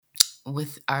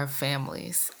with our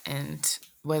families, and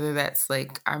whether that's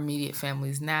like our immediate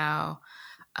families now,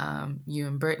 you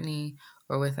and Brittany,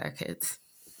 or with our kids.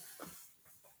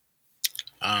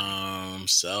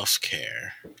 Self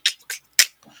care.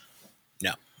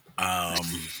 No. Um,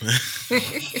 to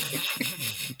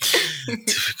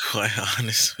be quite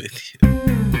honest with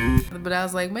But I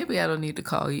was like, maybe I don't need to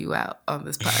call you out on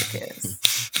this podcast.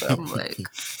 So I'm you, like,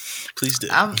 please do.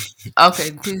 I'm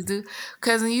okay. Please do,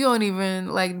 cousin. You don't even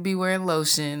like be wearing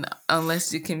lotion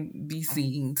unless you can be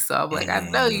seen. So I'm like, I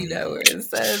know you Mm, not wearing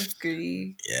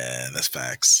sunscreen. yeah, that's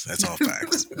facts. That's all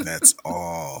facts. That's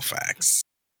all facts.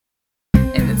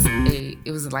 And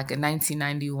it was like a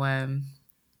 1991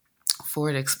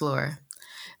 Ford Explorer,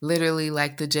 literally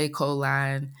like the J Cole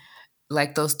line,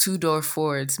 like those two-door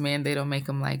Fords. Man, they don't make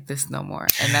them like this no more.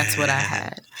 And that's what I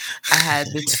had. I had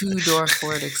the two-door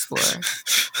Ford Explorer.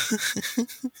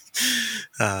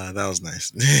 That was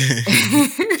nice.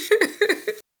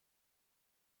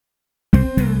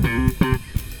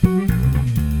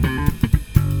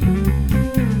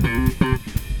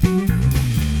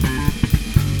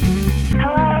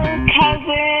 Hello,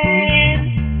 cousin.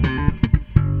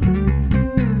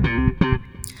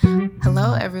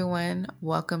 Hello, everyone.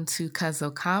 Welcome to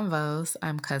Cuzzo Convos.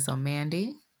 I'm Cuzzo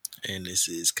Mandy. And this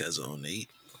is Cousin Nate.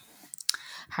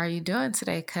 How are you doing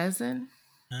today, cousin?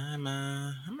 I'm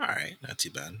all right. Not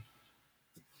too bad.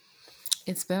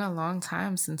 It's been a long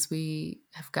time since we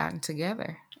have gotten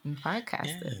together and Yeah,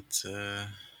 podcasted.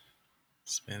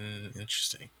 it's been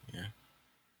interesting. Yeah.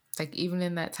 Like, even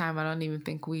in that time, I don't even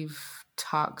think we've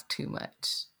talked too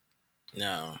much.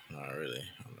 No, not really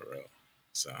on the road.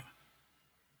 So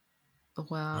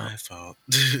Well, my fault.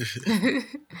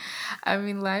 I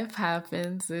mean, life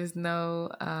happens. There's no,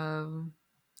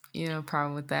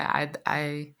 problem with that.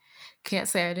 I can't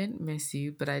say I didn't miss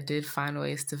you, but I did find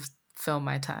ways to fill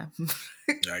my time.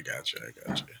 I got you. I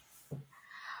got you.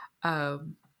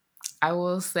 um, I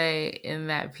will say in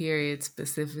that period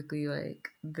specifically, like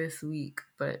this week,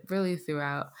 but really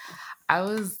throughout, I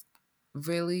was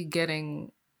really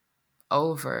getting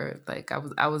over, like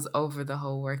I was over the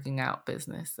whole working out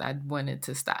business. I wanted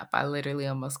to stop. I literally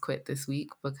almost quit this week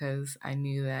because I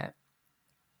knew that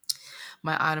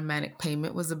my automatic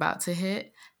payment was about to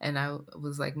hit, and I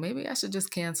was like, maybe I should just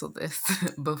cancel this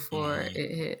before Hmm.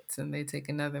 it hits and they take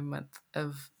another month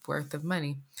of worth of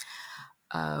money.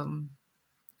 Um,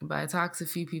 but I talked to a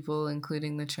few people,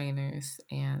 including the trainers,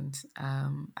 and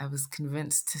I was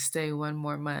convinced to stay one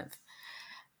more month.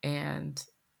 And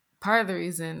part of the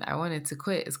reason I wanted to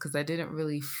quit is because I didn't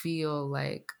really feel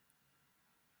like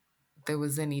there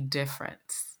was any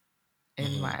difference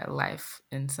in Hmm. my life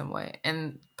in some way.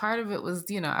 And part of it was,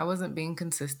 I wasn't being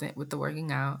consistent with the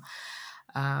working out.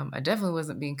 I definitely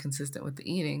wasn't being consistent with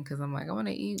the eating because I'm like, I want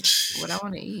to eat what I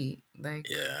want to eat. Like,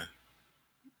 Yeah.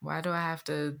 why do I have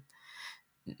to?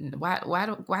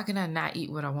 Why can I not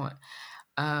eat what I want?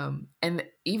 And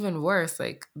even worse,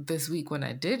 like this week when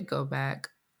I did go back,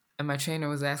 and my trainer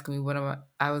was asking me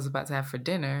I was about to have for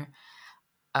dinner.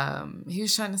 He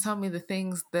was trying to tell me the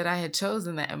things that I had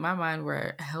chosen that in my mind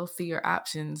were healthier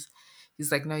options.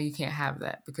 He's like, no, you can't have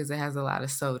that because it has a lot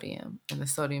of sodium, and the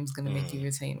sodium's going to make you Mm.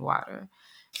 retain water.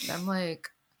 And I'm like,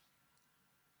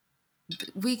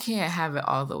 we can't have it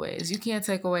all the ways. You can't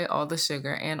take away all the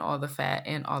sugar and all the fat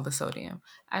and all the sodium.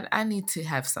 I need to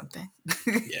have something.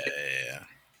 Yeah, yeah, yeah.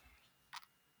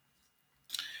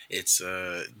 It's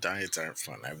diets aren't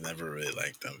fun. I've never really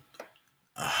liked them.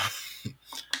 Uh,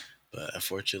 but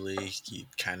unfortunately, you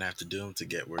kind of have to do them to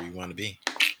get where you want to be.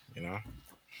 You know.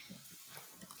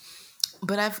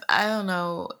 But I don't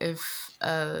know if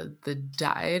the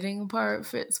dieting part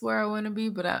fits where I want to be,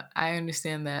 but I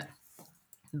understand that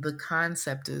the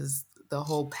concept is the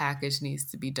whole package needs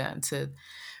to be done to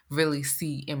really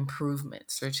see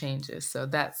improvements or changes. So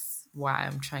that's why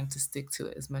I'm trying to stick to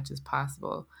it as much as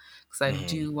possible because I Hmm.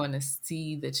 do want to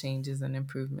see the changes and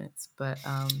improvements. But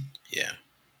Yeah.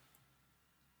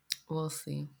 we'll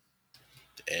see.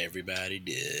 Everybody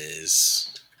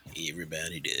does.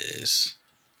 Everybody does.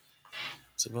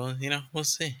 So, well, we'll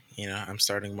see. I'm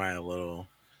starting my little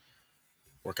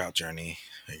workout journey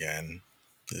again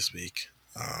this week.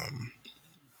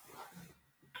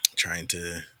 Trying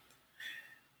to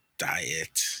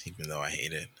diet, even though I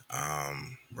hate it.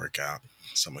 Work out,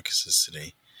 somewhat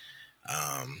consistency.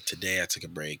 Today I took a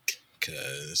break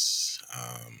because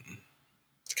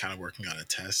kind of working on a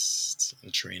test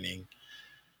and training.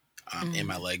 And Mm.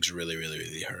 my legs really, really,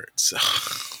 really hurt. So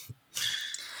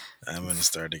I'm gonna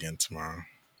start again tomorrow.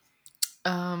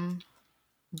 Um,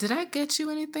 did I get you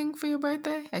anything for your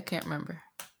birthday? I can't remember.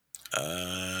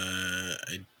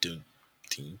 I do.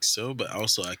 think so, but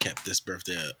also I kept this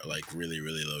birthday like really,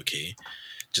 really low key,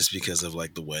 just because of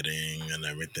like the wedding and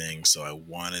everything. So I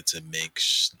wanted to make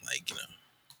like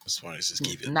just wanted to just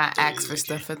keep it Not totally ask for low key.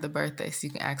 stuff for the birthday, so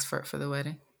you can ask for it for the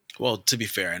wedding. Well, to be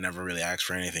fair, I never really asked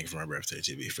for anything for my birthday.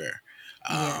 To be fair,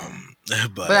 Yeah. um,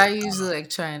 But I but usually like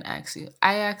try and ask you.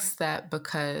 I asked that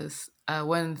because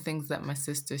one of the things that my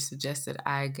sister suggested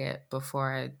I get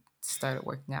before I started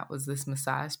working out was this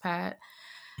massage pad.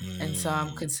 And so I'm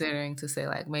mm, considering to say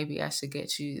like maybe I should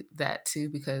get you that too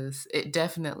because it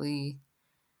definitely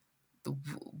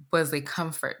was a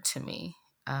comfort to me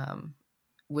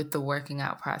with the working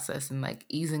out process and like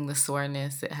easing the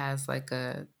soreness. It has like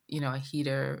a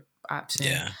heater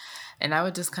option, yeah, and I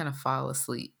would just kind of fall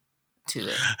asleep to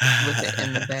it with it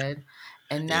in the bed.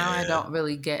 And now I yeah, don't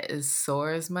really get as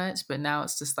sore as much, but now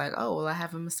it's just like, oh, well, I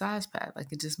have a massage pad.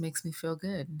 Like it just makes me feel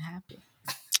good and happy.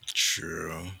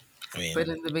 true. I But mean,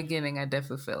 in the beginning, I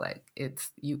definitely feel like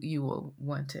it's you will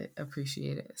want to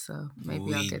appreciate it. So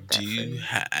maybe I'll we get that for do. you.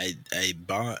 I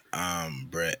bought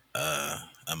Brett a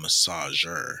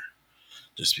massager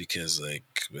just because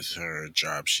like with her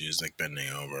job she was like bending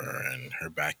over and her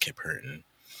back kept hurting.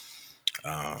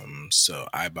 So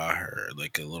I bought her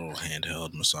like a little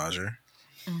handheld massager.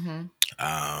 Hmm.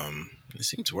 It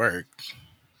seemed to work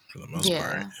for the most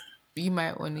part. Yeah, you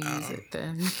might want to use Um, it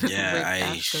then, yeah, right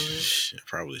afterwards.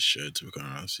 probably should, to be quite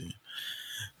honest with you.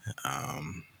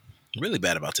 Um, really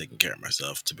bad about taking care of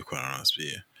myself, to be quite honest with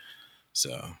you.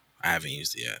 So I haven't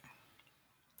used it yet.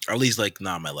 Or at least like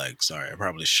not on my legs. Sorry, I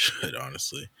probably should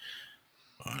honestly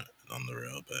on the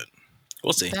real, but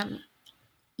we'll see. That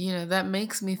that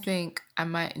makes me think I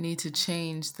might need to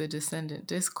change the descendant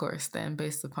discourse then,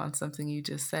 based upon something you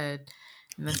just said,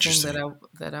 and the thing that Interesting.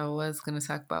 I was going to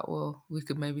talk about. Well, we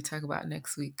could maybe talk about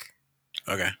next week.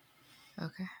 Okay,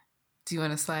 Okay. Do you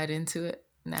want to slide into it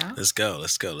now? let's go.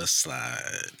 Let's go. Let's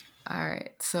slide. All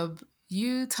right. So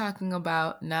you talking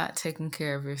about not taking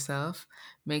care of yourself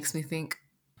makes me think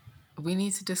we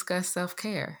need to discuss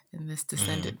self-care in this Hmm.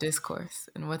 descendant discourse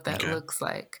and what that Okay. looks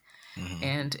like. Hmm.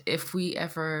 And if we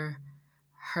ever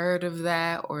heard of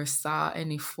that or saw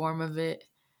any form of it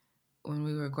when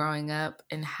we were growing up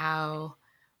and how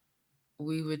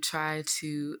we would try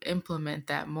to implement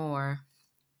that more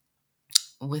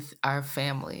with our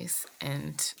families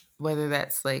and whether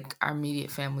that's like our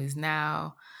immediate families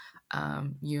now,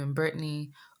 you and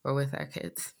Brittany, or with our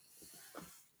kids.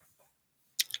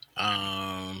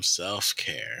 Self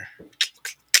care.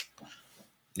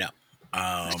 No.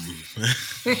 Um, to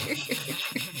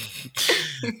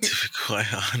be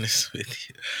quite honest with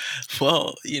you,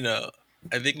 well,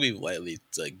 I think we lightly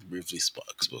like briefly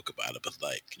spoke about it, but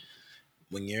like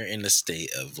when you're in a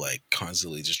state of like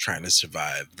constantly just trying to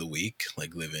survive the week,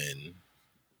 like living,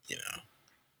 you know,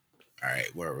 all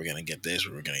right, where we're gonna get this,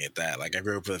 where we're gonna get that. Like I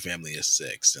grew up with a family of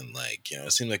six, and like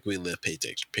it seemed like we lived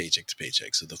paycheck to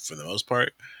paycheck. So for the most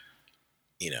part,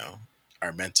 you know,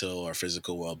 our mental or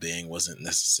physical well being wasn't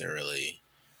necessarily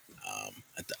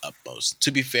at the utmost.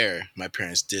 To be fair, my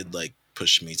parents did like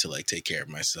push me to like take care of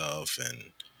myself,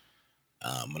 and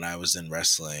when I was in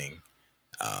wrestling,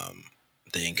 um,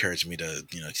 they encouraged me to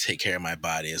take care of my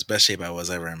body as best shape I was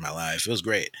ever in my life. It was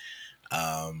great.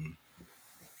 Um,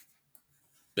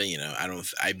 but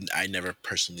I never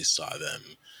personally saw them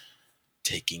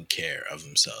taking care of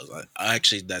themselves.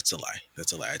 Actually, that's a lie.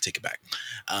 That's a lie. I take it back.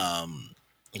 Um,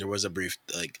 there was a brief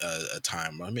like a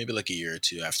time, or maybe like a year or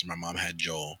two after my mom had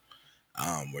Joel,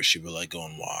 where she would like go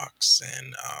on walks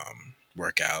and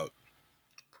work out.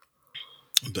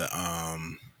 But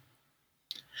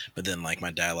but then like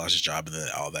my dad lost his job and then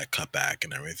all that cut back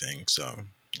and everything. So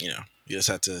you just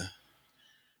have to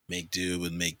make do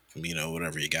with make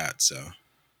whatever you got. So,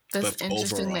 That's but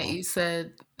interesting that overall, you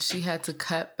said she had to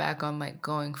cut back on like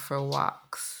going for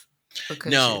walks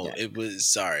because your no, dad. it was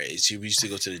sorry. She used to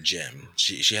go to the gym.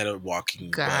 She had a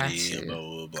walking Got buddy and blah you.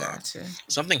 blah blah blah. Got you.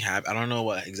 Something happened. I don't know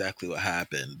what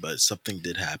happened, but something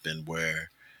did happen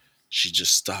where she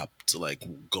just stopped like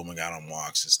going out on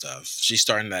walks and stuff. She's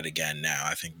starting that again now.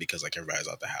 I think because like everybody's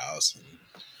out the house and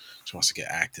she wants to get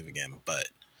active again. But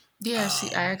Yeah,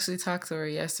 I um, actually talked to her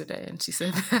yesterday and she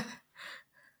said that.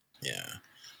 yeah,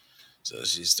 so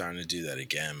she's starting to do that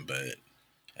again. But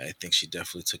I think she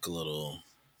definitely took a little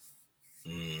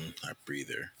a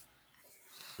breather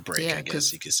break, Yeah, I guess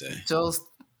because you could say. Joel's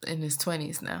in his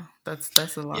 20s now.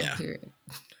 That's a long Yeah. period.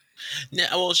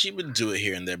 Yeah, well, she would do it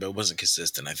here and there, but it wasn't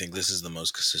consistent. I think this is the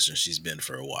most consistent she's been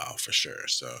for a while, for sure.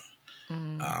 So,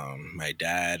 Mm. my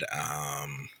dad,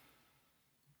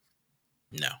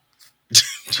 no,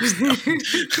 just no.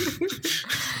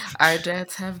 Our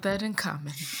dads have that in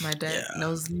common. My dad Yeah,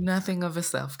 knows nothing of a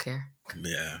self care.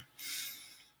 yeah.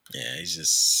 Yeah, he's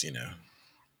just,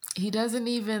 He doesn't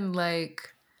even like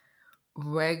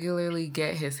regularly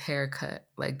get his hair cut.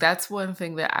 Like that's one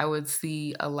thing that I would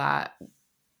see a lot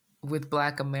with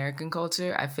Black American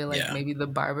culture. I feel like yeah, maybe the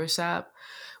barbershop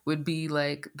would be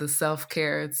like the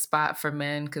self-care spot for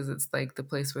men because it's like the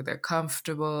place where they're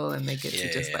comfortable and they get to yeah,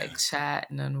 just yeah. like chat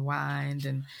and unwind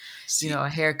and See, a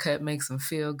haircut makes them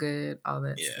feel good, all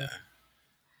that yeah, stuff.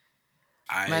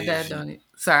 My dad I've don't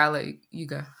sorry, I'll let you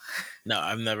go. no,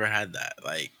 I've never had that.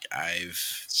 Like,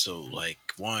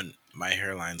 one, my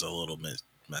hairline's a little bit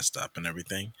messed up and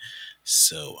everything.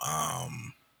 So,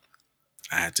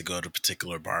 I had to go to a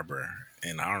particular barber,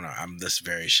 and I don't know. I'm just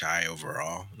very shy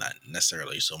overall. Not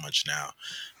necessarily so much now,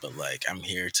 but like I'm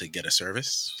here to get a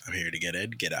service. I'm here to get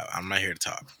in, get out. I'm not here to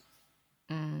talk.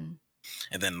 Mm,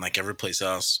 And then like every place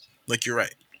else, like you're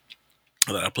right.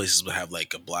 A lot of places would have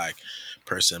like a black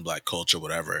person, black culture,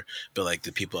 whatever. But like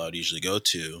the people I would usually go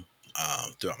to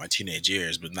throughout my teenage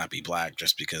years would not be black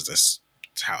just because that's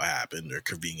how it happened or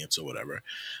convenience or whatever.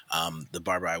 The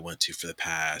barber I went to for the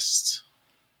past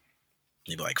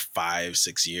maybe like 5,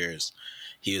 6 years.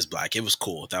 He was black. It was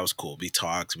cool. That was cool. We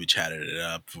talked, we chatted it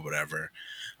up, whatever.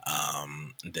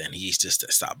 Then he just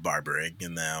stopped barbering,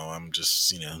 and now I'm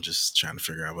just, just trying to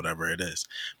figure out whatever it is.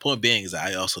 Point being is that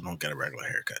I also don't get a regular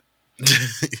haircut.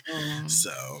 mm,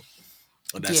 So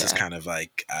that's just yeah. kind of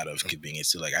like out of convenience.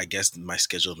 So like, I guess my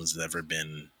schedule has never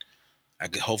been.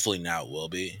 Hopefully now it will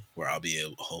be where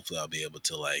hopefully I'll be able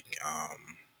to like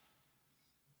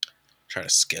try to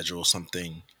schedule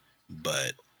something,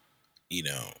 but you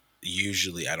know,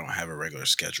 usually I don't have a regular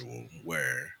schedule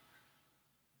where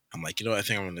I'm like, I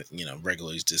think I'm gonna,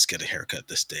 regularly just get a haircut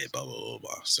this day, blah blah blah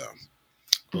blah. So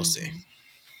we'll see. Hmm.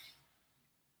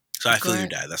 So I feel your Go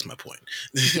dad. That's my point.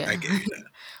 I Yeah. get you that.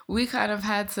 We kind of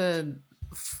had to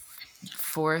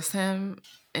force him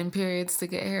in periods to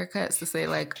get haircuts to say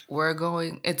like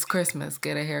it's Christmas,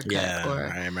 get a haircut, Yeah,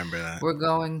 or I remember that. we're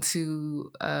going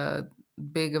to a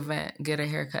big event, get a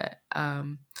haircut.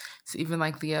 So even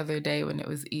like the other day when it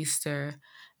was Easter,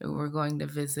 and we were going to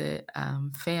visit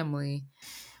family.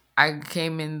 I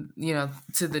came in,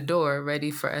 to the door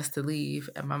ready for us to leave,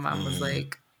 and my mom was Mm.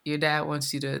 like, "Your dad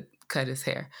wants you to cut his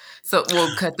hair." So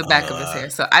we'll cut the back of his Uh, hair.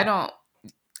 So I don't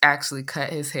actually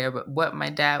cut his hair, but what my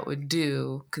dad would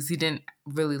do, because he didn't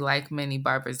really like many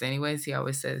barbers anyways, he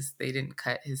always says they didn't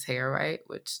cut his hair right,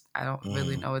 which I don't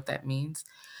really mm, know what that means.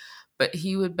 But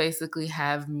he would basically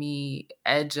have me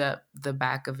edge up the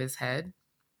back of his head,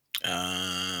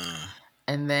 uh,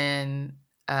 and then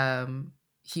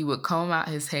he would comb out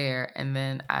his hair, and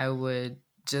then I would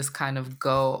just kind of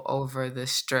go over the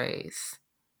strays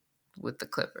with the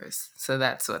clippers. So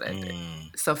that's what I did.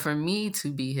 mm. So for me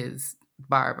to be his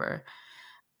barber,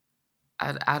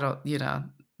 I don't,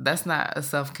 that's not a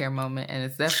self care moment, and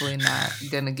it's definitely not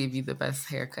gonna give you the best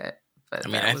haircut. I But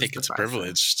mean, that I was think the it's a process.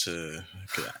 privilege to,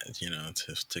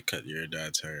 to cut your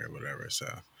dad's hair or whatever.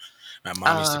 So my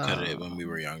mom used to cut it when we Oh,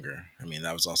 were younger. I mean,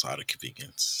 that was also out of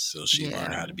convenience. So she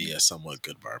learned how yeah. to be a somewhat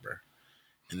good barber.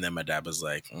 And then my dad was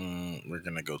like, "We're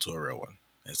gonna go to a real one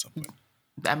at some point."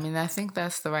 I mean, I think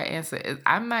that's the right answer.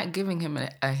 I'm not giving him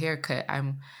a haircut.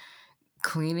 I'm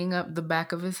cleaning up the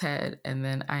back of his head, and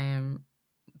then I am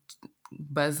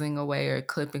buzzing away or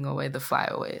clipping away the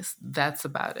flyaways. That's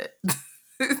about it.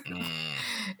 Mm.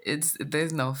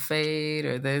 There's no fade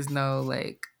or there's no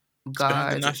like It's better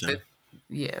than guards. nothing.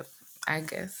 Yeah, I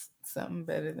guess something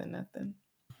better than nothing.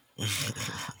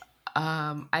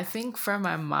 I think for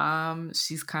my mom,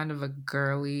 she's kind of a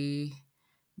girly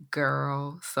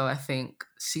girl, so I think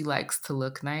she likes to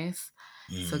look nice.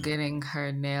 So Mm. getting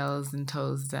her nails and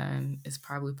toes done is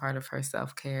probably part of her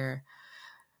self care.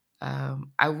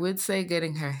 I would say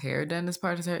getting her hair done is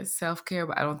part of her self care,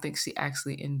 but I don't think she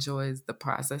actually enjoys the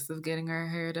process of getting her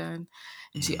hair done.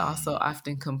 And she also Mm.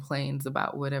 often complains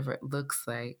about whatever it looks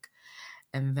like.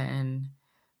 And then,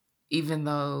 even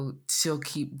though she'll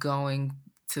keep going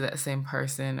to that same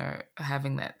person or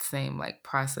having that same like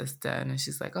process done, and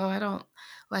she's like, oh, I don't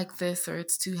like this, or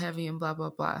it's too heavy, and blah,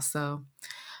 blah, blah. So,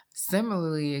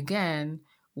 similarly, again,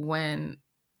 when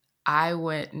I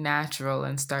went natural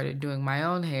and started doing my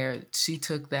own hair, she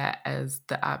took that as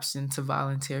the option to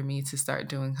volunteer me to start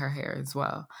doing her hair as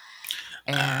well.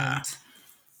 Ah. And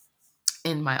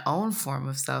in my own form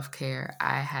of self care,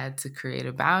 I had to create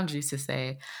a boundary to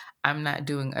say, I'm not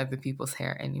doing other people's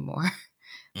hair anymore.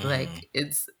 Mm. Like,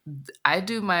 I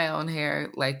do my own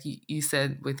hair, like you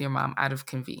said with your mom, out of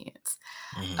convenience,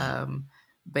 Mm. um,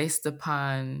 based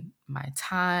upon my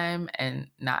time and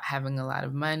not having a lot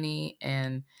of money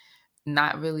and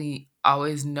not really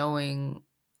always knowing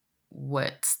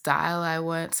what style I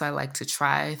want. So I like to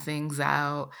try things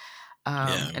out.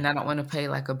 Yeah. And I don't want to pay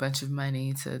like a bunch of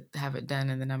money to have it done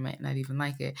and then I might not even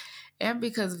like it. And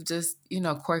because of just,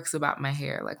 quirks about my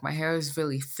hair. Like my hair is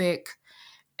really thick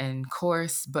and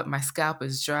coarse, but my scalp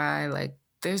is dry. Like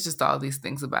there's just all these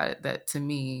things about it that to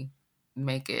me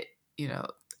make it,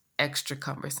 extra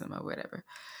cumbersome or whatever.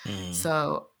 Mm.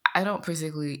 So I don't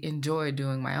particularly enjoy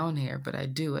doing my own hair, but I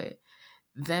do it.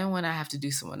 Then when I have to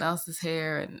do someone else's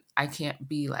hair and I can't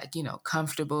be like,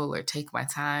 comfortable or take my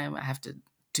time, I have to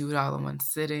do it all in one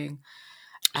sitting.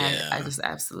 I Yeah. just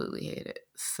absolutely hate it.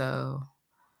 So,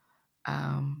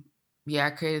 yeah,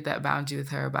 I created that boundary with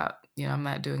her about, I'm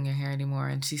not doing your hair anymore.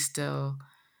 And she still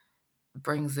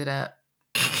brings it up,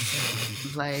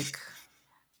 like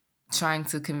trying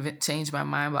to change my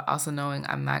mind, but also knowing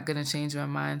I'm not going to change my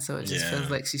mind. So it just feels Yeah.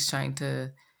 like she's trying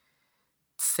to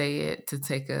say it to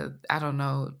take I don't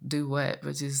know, do what,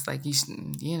 but just like,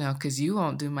 because you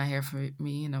won't do my hair for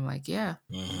me. And I'm like, yeah,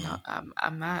 no,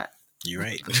 I'm not. You're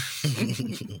right.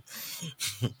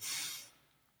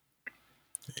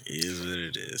 It is what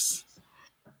it is.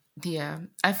 Yeah.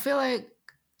 I feel like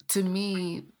to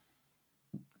me,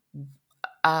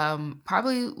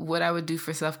 probably what I would do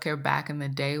for self-care back in the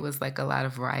day was like a lot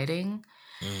of writing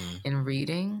Mm. and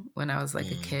reading when I was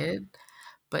like a Mm. kid.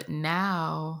 But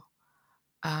now,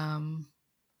 I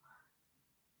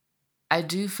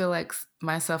do feel like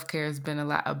my self-care has been a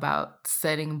lot about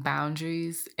setting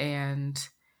boundaries and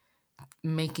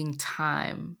making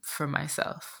time for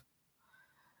myself.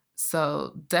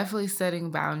 So definitely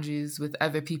setting boundaries with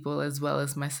other people as well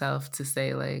as myself to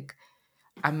say like,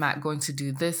 I'm not going to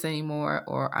do this anymore,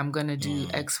 or I'm going to do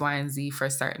Mm. X, Y, and Z for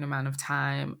a certain amount of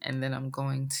time. And then I'm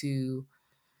going to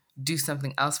do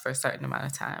something else for a certain amount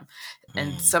of time.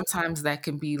 And Mm. sometimes that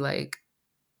can be like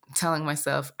telling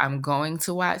myself I'm going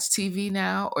to watch TV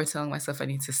now, or telling myself I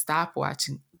need to stop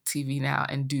watching TV now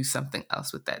and do something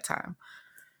else with that time.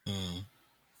 Mm.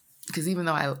 Because even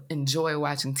though I enjoy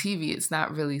watching TV, it's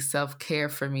not really self-care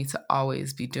for me to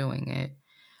always be doing it.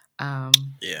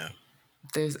 Yeah.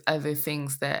 There's other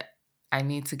things that I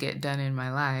need to get done in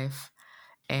my life,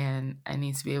 and I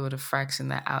need to be able to fraction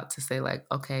that out to say like,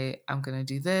 okay, I'm going to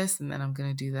do this and then I'm going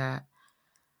to do that.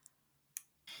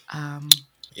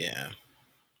 Yeah.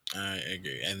 I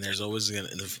agree. And there's always gonna,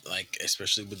 like,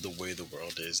 especially with the way the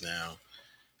world is now,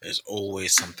 there's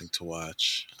always something to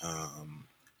watch. I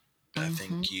Mm-hmm.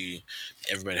 think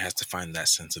everybody has to find that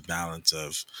sense of balance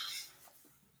of,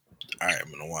 all right,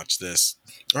 I'm gonna watch this,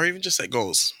 or even just set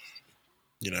goals.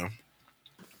 You know,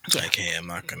 Yeah. like, hey, I'm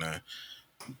not gonna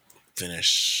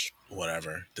finish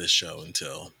whatever this show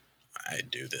until I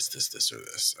do this, or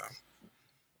this,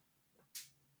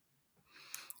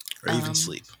 or even Um,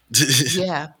 sleep.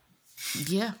 yeah.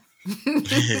 Yeah.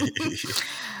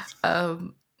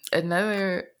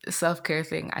 Another self-care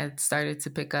thing I started to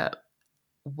pick up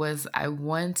was I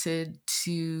wanted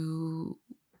to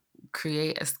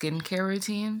create a skincare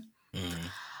routine.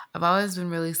 Mm. I've always been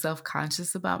really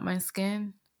self-conscious about my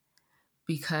skin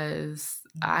because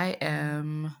I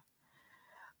am,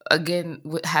 again,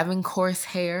 having coarse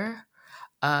hair.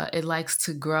 It likes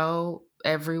to grow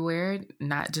everywhere,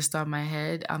 not just on my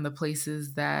head, on the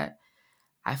places that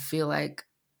I feel like,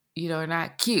 are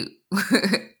not cute.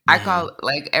 I Mm-hmm. call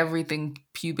like everything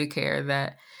pubic hair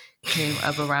that came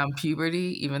up around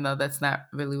puberty, even though that's not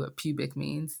really what pubic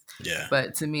means. Yeah.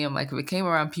 But to me, I'm like, if it came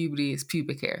around puberty, it's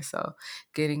pubic hair. So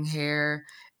getting hair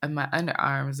on my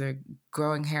underarms or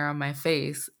growing hair on my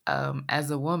face,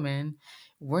 as a woman,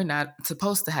 we're not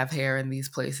supposed to have hair in these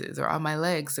places or on my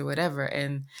legs or whatever.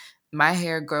 And my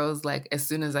hair grows like as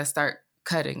soon as I start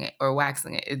cutting it or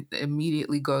waxing it, it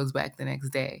immediately grows back the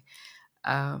next day.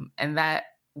 And that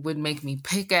would make me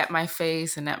pick at my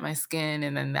face and at my skin,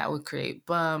 and then that would create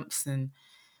bumps and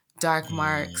dark Mm.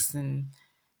 marks and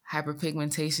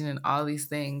hyperpigmentation and all these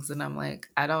things. And I'm like,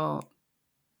 I don't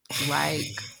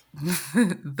like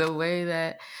the way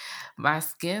that my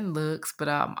skin looks, but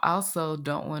I also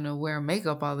don't want to wear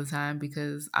makeup all the time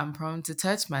because I'm prone to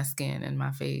touch my skin and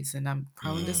my face, and I'm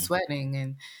prone to Mm. sweating,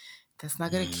 and that's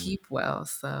not going to Mm. keep well.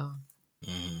 So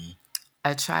Mm.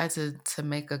 I try to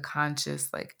make a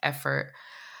conscious like effort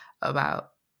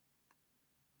about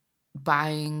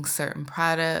buying certain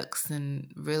products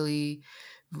and really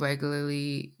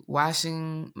regularly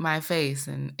washing my face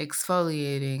and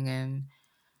exfoliating and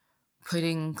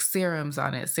putting serums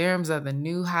on it. Serums are the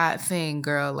new hot thing,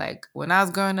 girl. Like when I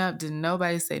was growing up, didn't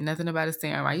nobody say nothing about a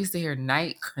serum. I used to hear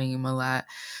night cream a lot,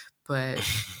 but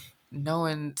no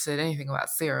one said anything about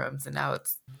serums. And now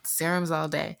it's serums all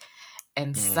day.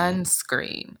 And Mm.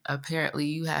 sunscreen, apparently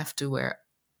you have to wear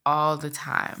all the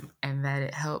time, and that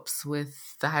it helps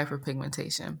with the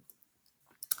hyperpigmentation.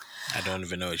 I don't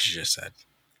even know what you just said.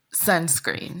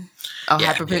 Sunscreen. Oh,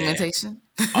 Yeah, yeah, hyperpigmentation.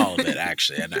 all of it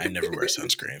actually. I never wear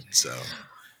sunscreen, so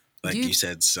like You. you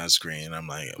said, sunscreen. I'm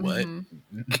like, what?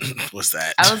 Mhm. What's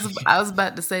that? I was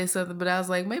about to say something, but I was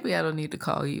like, maybe I don't need to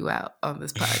call you out on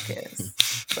this podcast.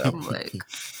 So I'm like,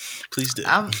 Please do.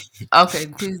 I'm okay.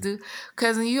 Please do,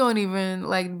 cousin. You don't even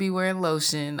like be wearing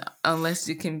lotion unless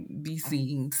you can be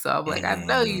seen. So I'm like, I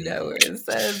know you Mm, not wearing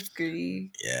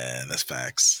sunscreen. yeah, that's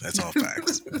facts. That's all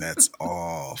facts. That's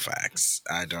all facts.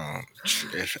 I don't.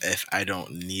 If I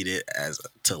don't need it as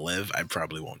to live, I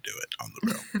probably won't do it on the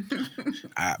road.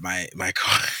 My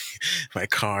car my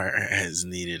car has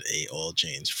needed a oil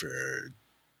change for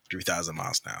 3,000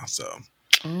 miles now. So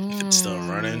if it's still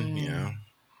running, Mm. if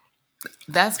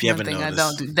That's you one haven't thing I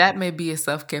don't noticed, do. That may be a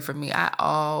self care for me. I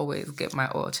always get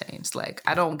my oil changed. Like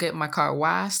I don't get my car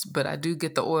washed, but I do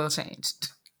get the oil changed.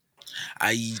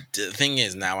 the thing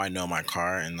is now I know my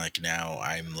car and like now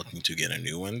I'm looking to get a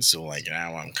new one. So like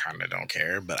now I'm kind of don't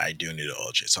care, but I do need an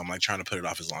oil change. So I'm like trying to put it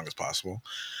off as long as possible.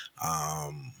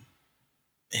 Um,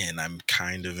 and I'm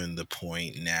kind of in the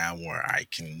point now where I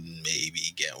can maybe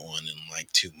get one in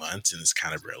like 2 months, and it's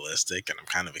kind of realistic, and I'm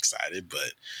kind of excited,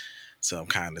 but so I'm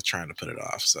kind of trying to put it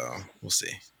off. So we'll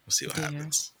see. We'll see what Yeah.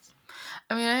 happens.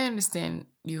 I mean, I understand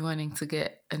you wanting to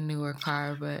get a newer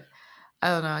car, but I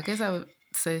don't know. I guess I would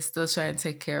say still try and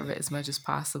take care of it as much as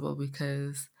possible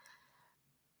because,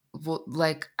 well,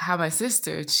 like how my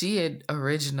sister, she had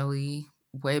originally,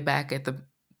 way back at the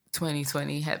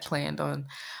 2020, had planned on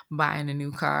buying a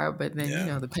new car, but then,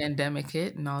 Yeah. the pandemic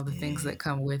hit and all the things Mm, that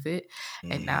come with it.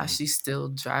 And now mm, she's still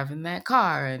driving that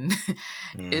car. And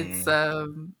it's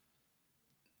mm.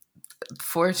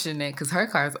 fortunate because her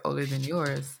car is older than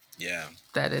yours Yeah.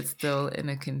 that it's still in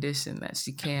a condition that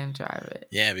she can drive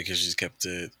it. Yeah, because she's kept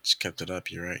it. She kept it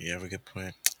up. You're right. You have a good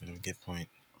point. You have a good point.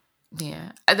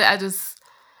 Yeah. I just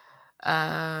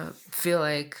feel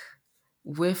like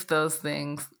with those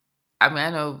things, I mean, I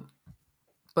know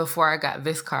before I got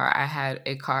this car, I had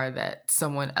a car that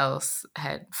someone else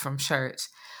had from church.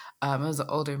 It was an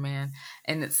older man,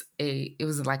 and it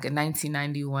was like a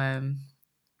 1991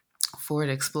 Ford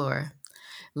Explorer,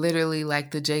 literally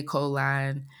like the J. Cole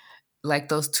line, like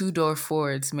those two-door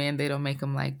Fords, man, they don't make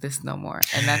them like this no more.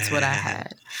 And that's what I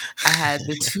had. I had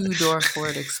the two-door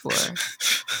Ford Explorer.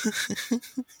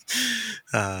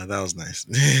 That was nice.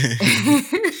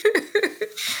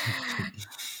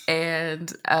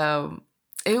 And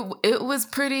it was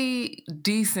pretty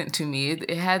decent to me. It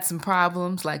had some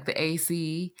problems like the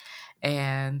AC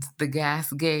and the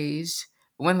gas gauge.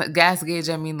 When the gas gauge,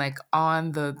 I mean like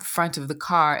on the front of the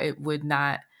car, it would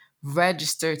not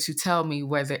register to tell me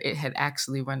whether it had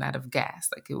actually run out of gas.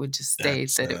 Like it would just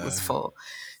state that's that it was full.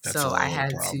 that's a So I little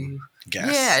had problem. to,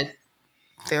 Gas. yeah,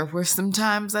 there were some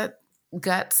times that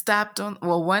got stopped on.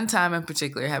 Well, one time in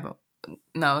particular happened.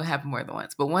 No, it happened more than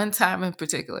once, but one time in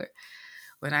particular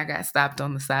when I got stopped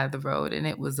on the side of the road, and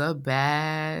it was a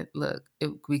bad look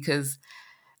because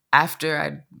after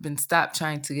I'd been stopped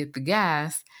trying to get the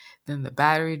gas, then the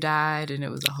battery died, and it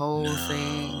was a whole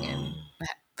thing, No. and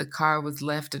the car was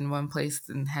left in one place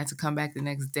and had to come back the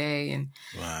next day, and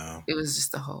Wow. it was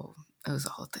just it was a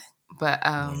whole thing. But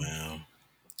Wow.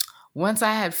 once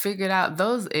I had figured out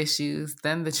those issues,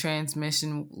 then the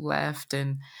transmission left,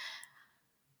 and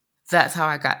that's how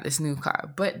I got this new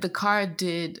car. But the car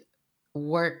did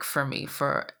work for me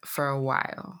for a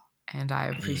while, and I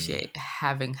Mm, appreciate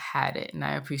having had it, and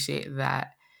I appreciate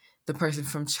that the person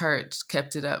from church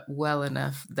kept it up well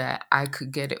enough that I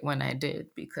could get it when I did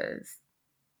because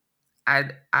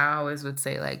I always would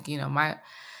say like, my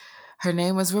her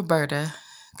name was Roberta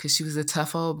because she was a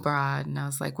tough old broad, and I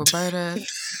was like, Roberta,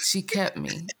 she kept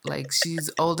me. Like she's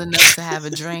old enough to have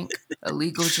a drink, a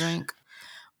legal drink,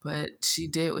 but she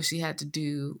did what she had to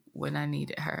do when I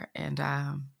needed her, and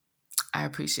I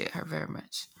appreciate her very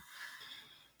much.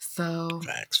 So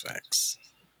facts. Facts.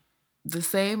 the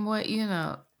same way,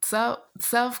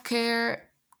 self care.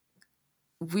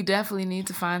 We definitely need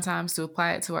to find times to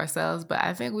apply it to ourselves, but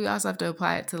I think we also have to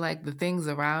apply it to like the things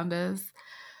around us.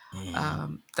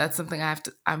 Mm, That's something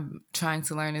I'm trying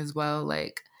to learn as well.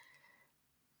 Like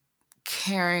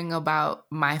caring about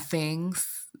my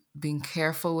things, being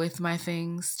careful with my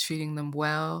things, treating them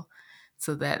well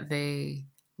so that they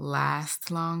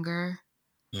last longer.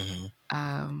 mm-hmm.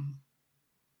 Um,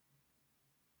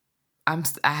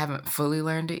 I haven't fully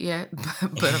learned it yet,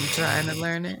 but I'm trying to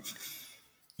learn it.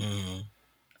 Mm-hmm.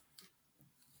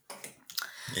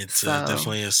 It's So,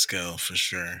 definitely a skill for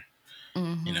sure.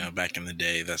 hmm Back in the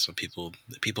day, that's what people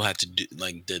had to do.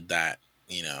 Like did that.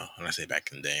 When I say back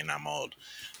in the day, and I'm old,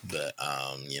 but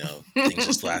things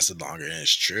just lasted longer, and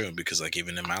it's true because like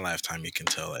even in my lifetime, you can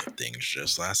tell like things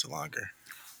just lasted longer.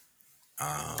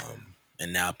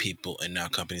 And now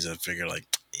companies have figured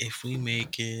like if we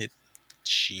make it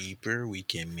cheaper, we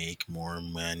can make more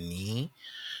money.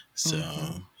 So,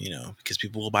 Hmm. because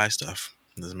people will buy stuff.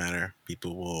 It doesn't matter.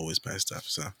 People will always buy stuff.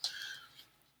 So,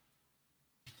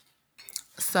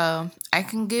 So I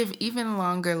can give even a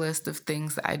longer list of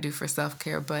things that I do for self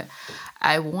care, but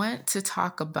I want to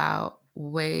talk about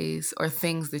ways or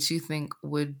things that you think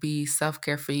would be self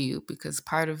care for you, because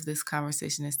part of this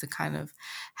conversation is to kind of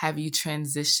have you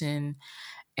transition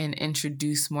and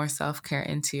introduce more self care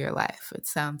into your life. It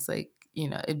sounds like,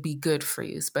 it'd be good for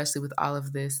you, especially with all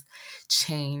of this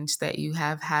change that you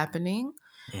have happening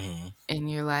mhm. in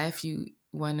your life. You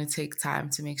want to take time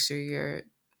to make sure you're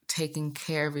taking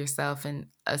care of yourself, and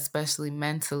especially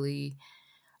mentally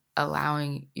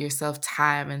allowing yourself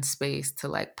time and space to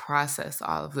like process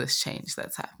all of this change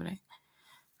that's happening.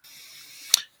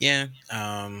 Yeah.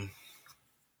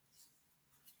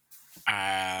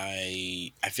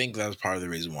 I think that was part of the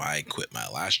reason why I quit my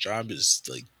last job is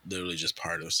like literally just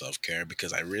part of self care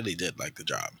because I really did like the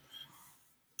job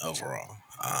overall.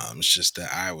 It's just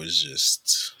that I was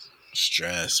just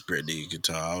stressed. Brittany, you could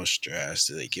tell I was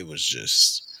stressed. Like it was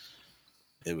just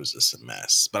a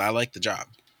mess. But I liked the job.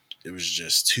 It was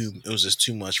just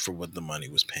too much for what the money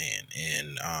was paying.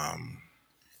 And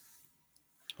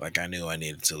like I knew I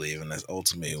needed to leave, and that's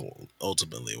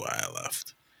ultimately why I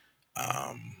left.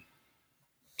 Um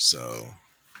so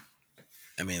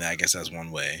I mean I guess that's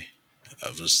one way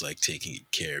of just like taking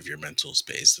care of your mental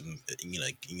space and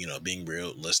being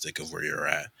realistic of where you're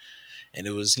at. And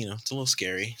it was, it's a little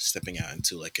scary stepping out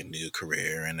into like a new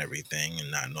career and everything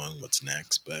and not knowing what's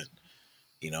next. But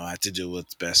I had to do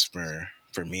what's best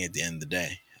for me at the end of the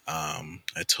day.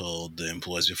 I told the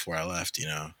employees before I left,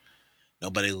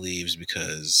 nobody leaves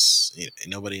because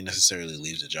nobody necessarily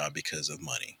leaves a job because of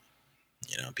money.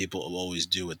 People will always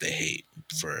do what they hate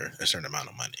for a certain amount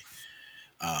of money.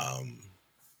 Um,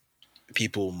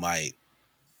 People might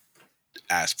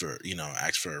ask for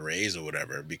a raise or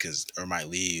whatever because or might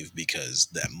leave because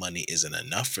that money isn't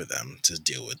enough for them to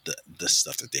deal with the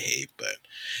stuff that they hate, but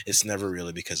it's never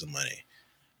really because of money.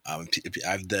 I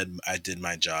did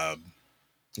my job.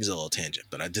 It's a little tangent,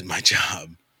 but I did my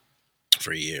job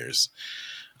for years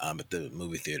at the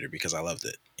movie theater because I loved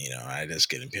it. I just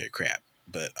getting paid crap,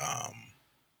 but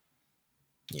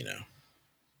you know,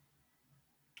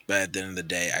 but at the end of the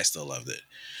day, I still loved it.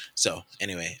 So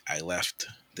anyway, I left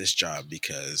this job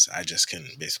because I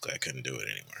couldn't do it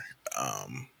anymore.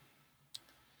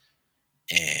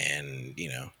 And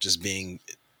just being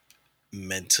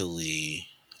mentally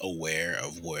aware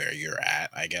of where you're at,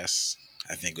 I guess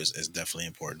I think is definitely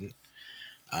important.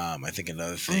 I think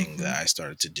another thing Hmm. that I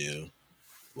started to do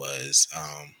was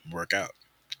work out,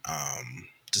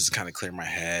 just to kind of clear my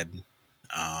head.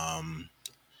 um,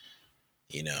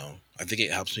 I think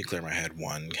it helps me clear my head.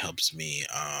 One helps me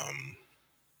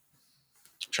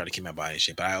try to keep my body in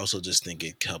shape, but I also just think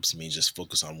it helps me just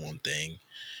focus on one thing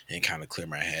and kind of clear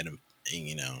my head and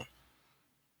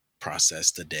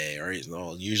process the day. Or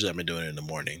well, usually I've been doing it in the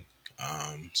morning.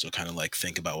 So kind of like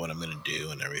think about what I'm gonna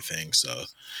do and everything. So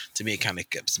to me, it kind of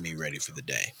keeps me ready for the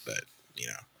day. But you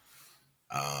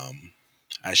know, um,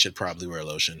 I should probably wear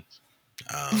lotion.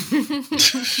 Um,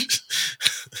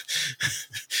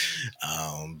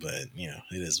 but it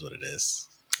is what it is.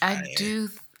 I I do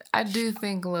I do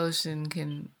think lotion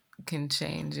can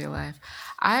change your life.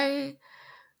 I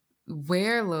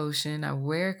wear lotion, I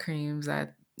wear creams, I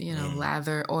mm,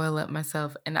 lather, oil up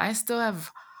myself, and I still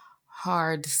have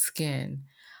hard skin.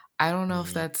 I don't know if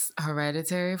mm. that's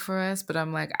hereditary for us, but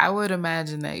I'm like, I would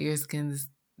imagine that your skin's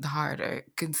harder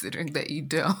considering that you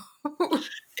don't.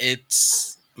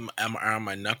 I'm around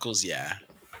my knuckles, yeah.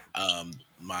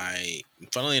 My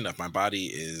Funnily enough, my body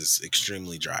is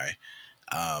extremely dry,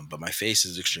 but my face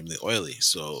is extremely oily.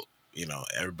 So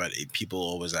people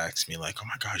always ask me like, "Oh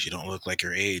my gosh, you don't look like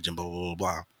your age," and blah blah blah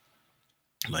blah.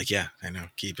 I'm like, yeah, I know,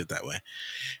 keep it that way.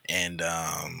 And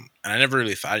I never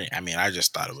really thought. I mean, I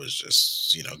just thought it was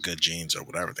just good genes or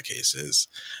whatever the case is,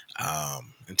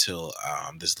 until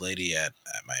this lady at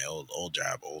my old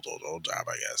job, old job,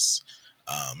 I guess.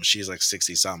 She's like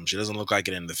 60 something. She doesn't look like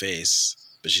it in the face,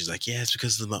 but she's like, yeah, it's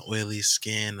because of my oily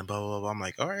skin and blah blah blah. I'm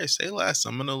like, all right, say less.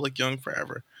 I'm gonna look young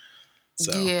forever.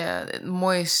 So Yeah,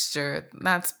 moisture,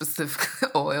 not specifically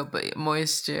oil, but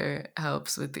moisture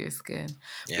helps with your skin.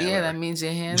 But yeah, yeah, that whatever. means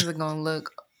your hands are gonna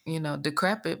look,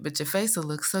 decrepit, but your face will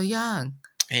look so young.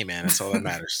 Hey man, that's all that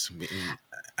matters.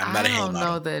 I'm not I a hair don't know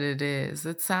model. that it is.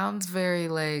 It sounds very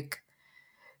like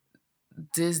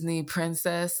Disney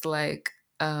princess, like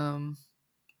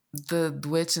the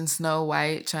witch in Snow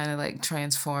White trying to like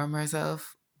transform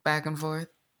herself back and forth.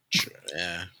 Sure,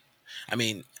 yeah. I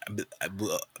mean,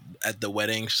 at the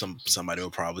wedding, somebody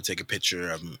will probably take a picture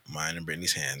of mine and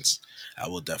Brittany's hands. I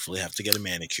will definitely have to get a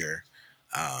manicure.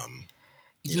 Um,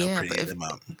 Yeah, but pretty if them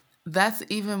up. that's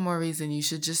even more reason you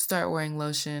should just start wearing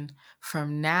lotion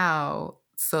from now.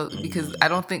 So because I Mm,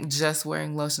 don't think just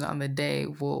wearing lotion on the day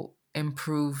will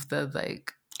improve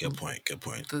good point. Good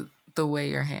point. the way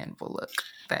your hand will look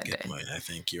that Good day. point. I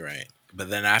think you're right. But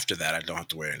then after that, I don't have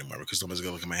to wear it anymore because nobody's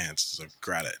gonna look at my hands. So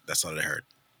got it. That's all I heard.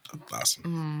 Awesome.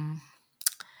 Mm,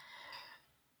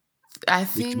 I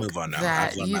We can think move on now. I've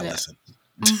that, learned my lesson.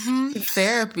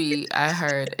 therapy, I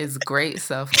heard, is great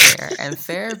self care. And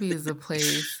therapy is a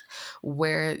place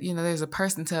where, there's a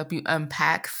person to help you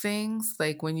unpack things.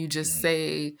 Like when you just Mm,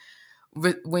 say,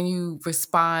 when you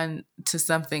respond to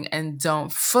something and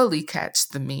don't fully catch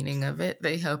the meaning of it,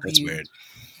 they help that's you weird.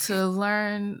 to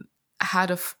learn how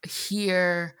to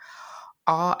hear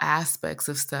all aspects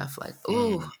of stuff. Like,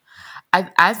 ooh, Mm,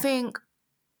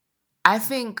 I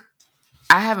think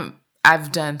I haven't,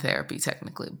 I've done therapy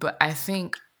technically, but I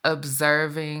think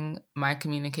observing my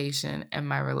communication and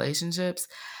my relationships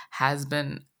has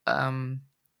been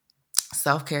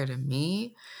self care to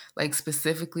me. Like,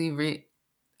 specifically,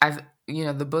 I've,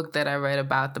 the book that I read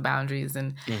about the boundaries,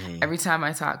 and hmm every time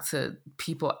I talk to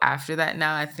people after that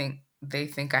now, I think they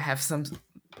think I have some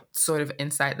sort of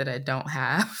insight that I don't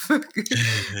have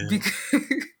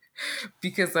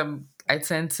because I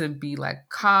tend to be like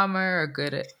calmer or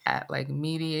good at like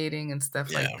mediating and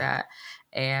stuff like Yeah. that.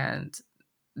 And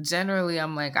generally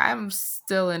I'm like, I'm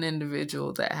still an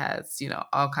individual that has,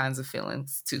 all kinds of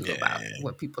feelings too about Yeah.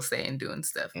 what people say and do and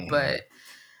stuff. hmm But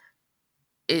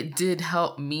it did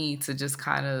help me to just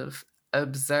kind of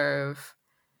observe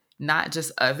not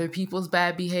just other people's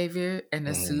bad behavior and hmm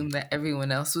assume that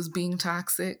everyone else was being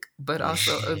toxic, but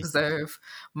also observe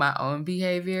my own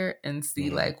behavior and see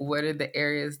hmm like what are the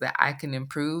areas that I can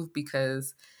improve,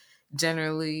 because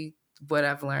generally what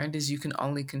I've learned is you can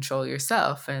only control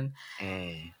yourself, and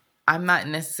mm I'm not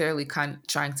necessarily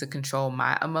trying to control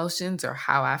my emotions or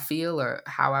how I feel or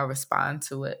how I respond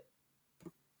to it.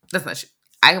 That's not true.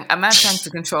 I'm not trying to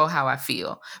control how I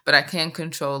feel, but I can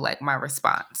control like my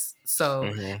response.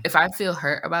 So hmm if I feel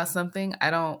hurt about something, I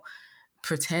don't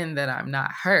pretend that I'm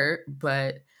not hurt,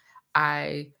 but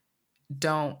I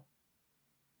don't.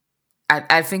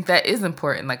 I think that is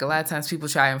important. Like a lot of times people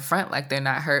try and front like they're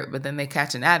not hurt, but then they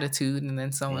catch an attitude, and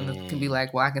then someone can be mm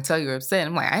like, "Well, I can tell you're upset."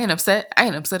 I'm like, "I ain't upset. I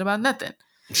ain't upset about nothing."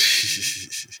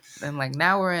 And like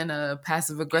now we're in a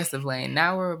passive aggressive lane.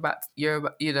 Now we're about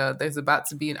there's about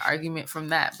to be an argument from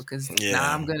that, because now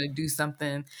yeah. I'm gonna do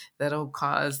something that'll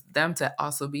cause them to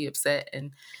also be upset,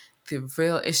 and the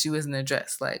real issue isn't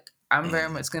addressed. Like I'm very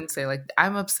mm much gonna say like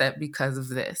I'm upset because of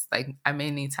this. Like I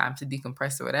may need time to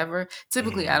decompress or whatever.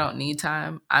 Typically I mm don't need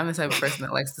time. I'm the type of person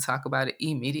that likes to talk about it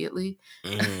immediately.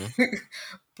 hmm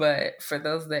But for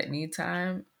those that need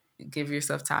time, give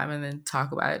yourself time and then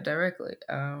talk about it directly.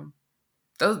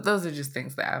 Those are just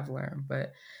things that I've learned.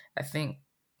 But I think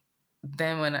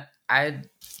then when I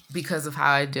because of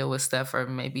how I deal with stuff or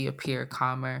maybe appear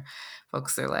calmer,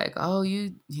 folks are like, "Oh,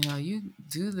 you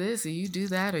do this or you do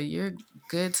that or you're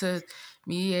good to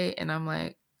mediate," and I'm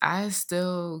like, I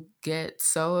still get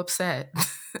so upset,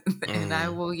 and I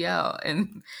hmm will yell,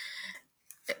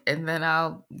 and then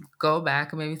I'll go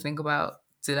back and maybe think about,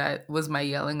 was my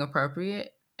yelling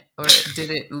appropriate, or did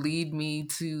it lead me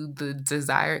to the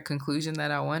desired conclusion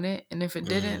that I wanted? And if it hmm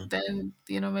didn't, then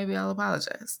maybe I'll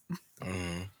apologize.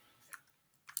 hmm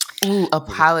Ooh,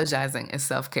 apologizing is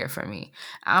self-care for me.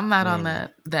 I'm not on mm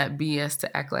that BS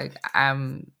to act like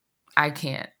I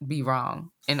can't be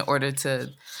wrong in order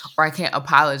to, or I can't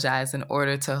apologize in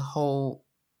order to hold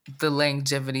the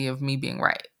longevity of me being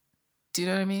right. Do you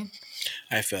know what I mean?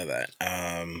 I feel that.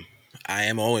 I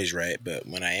am always right, but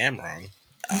when I am wrong,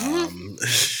 Mhm. um,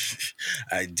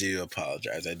 I do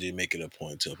apologize. I do make it a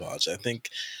point to apologize. I think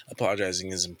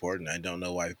apologizing is important. I don't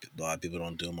know why a lot of people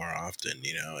don't do it more often.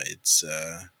 It's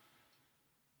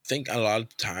I think a lot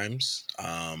of times,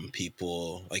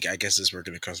 people like I guess this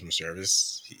working in customer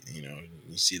service,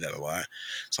 you see that a lot.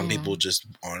 Some people Mm. just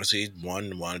honestly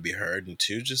one want to be heard, and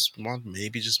two just want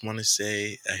to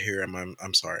say,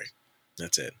 I'm sorry.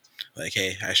 That's it. Like,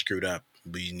 hey, I screwed up,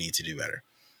 but you need to do better.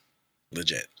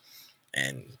 Legit.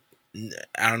 And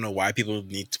I don't know why people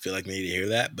need to feel like they need to hear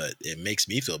that, but it makes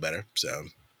me feel better. So,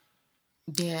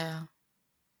 Yeah.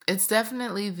 It's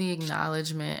definitely the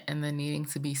acknowledgement and the needing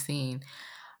to be seen.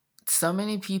 So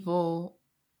many people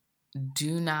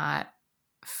do not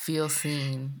feel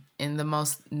seen in the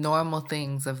most normal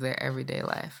things of their everyday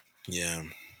life. yeah,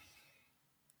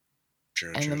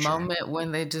 And the moment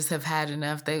when they just have had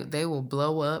enough, they will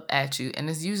blow up at you. And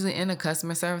it's usually in a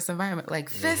customer service environment.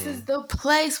 Like, this is the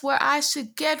place where I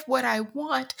should get what I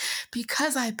want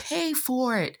because I pay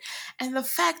for it. And the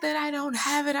fact that I don't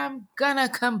have it, I'm gonna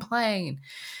complain.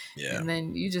 Yeah. And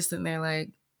then you just sitting there like,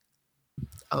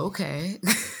 okay.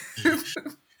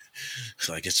 It's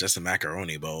like, it's just a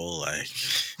macaroni bowl. Like,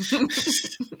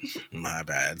 my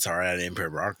bad. Sorry I didn't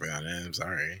put broccoli on it. I'm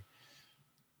sorry.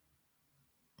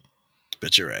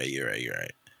 But you're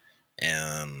right.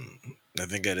 And I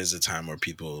think that is a time where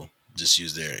people just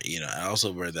use their,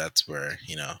 also where that's where,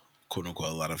 quote unquote,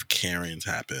 a lot of Karens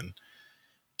happen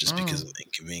just because of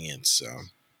inconvenience. So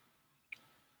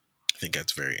I think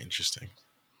that's very interesting.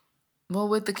 Well,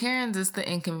 with the Karens, it's the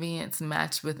inconvenience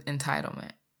matched with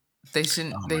entitlement. They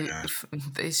shouldn't.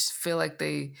 They feel like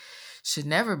they should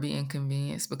never be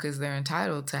inconvenienced because they're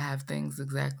entitled to have things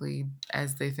exactly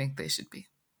as they think they should be.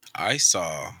 I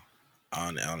saw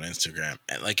on Instagram,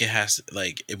 like,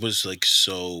 it was like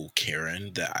so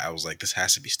Karen that I was like, this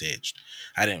has to be staged.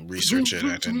 I didn't research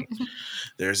it.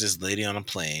 There's this lady on a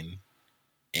plane,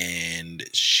 and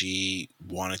she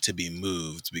wanted to be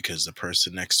moved because the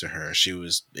person next to her, she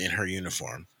was in her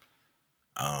uniform.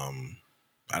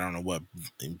 I don't know what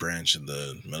branch of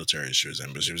the military she was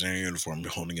in, but she was in her uniform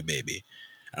holding a baby.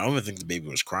 I don't even think the baby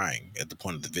was crying at the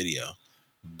point of the video,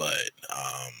 but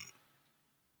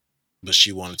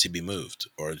she wanted to be moved,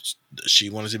 or she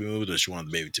wanted the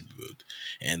baby to be moved.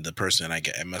 And the person,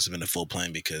 it must have been a full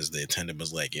plane because the attendant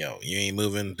was like, yo, you ain't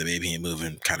moving, the baby ain't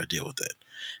moving, kind of deal with it.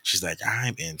 She's like,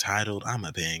 I'm entitled, I'm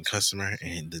a paying customer.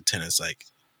 And the attendant's like,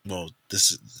 well,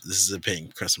 this is a paying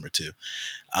customer too.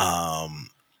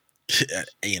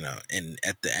 And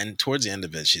at the end, towards the end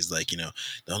of it, she's like, the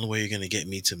only way you're going to get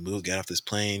me to get off this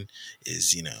plane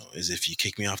is if you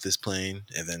kick me off this plane.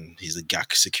 And then he's like,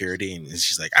 got security. And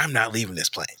she's like, I'm not leaving this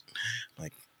plane. I'm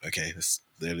like, okay, that's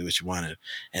literally what you wanted.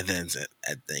 And then,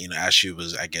 as she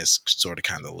was, I guess, sort of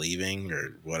kind of leaving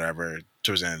or whatever,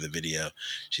 towards the end of the video,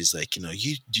 she's like,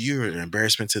 you're an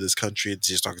embarrassment to this country.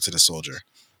 She's talking to the soldier.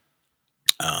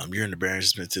 You're an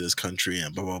embarrassment to this country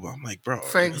and blah, blah, blah. I'm like, bro.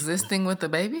 For existing with the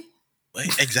baby?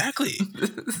 Like, exactly.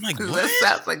 I'm like, what? That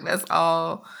sounds like that's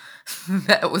all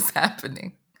that was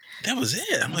happening. That was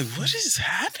it. I'm like, what is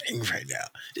happening right now?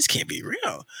 This can't be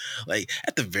real. Like,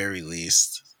 at the very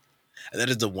least, that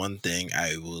is the one thing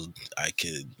I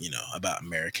could, about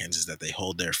Americans is that they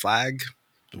hold their flag,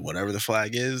 whatever the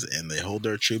flag is, and they hold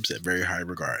their troops at very high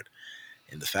regard.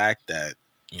 And the fact that,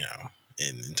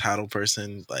 an entitled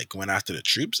person, like, went after the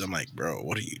troops, I'm like, bro,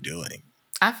 what are you doing?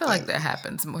 I feel like that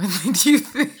happens more than you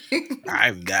think.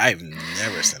 I've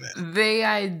never seen it. They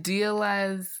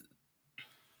idealize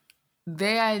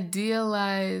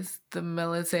the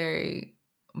military,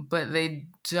 but they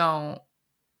don't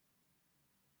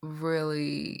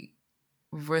really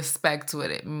respect what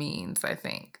it means, I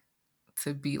think,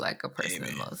 to be like a person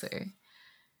in the military.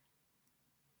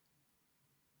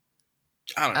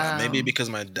 I don't know. Maybe because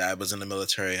my dad was in the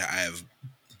military, I have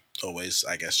always,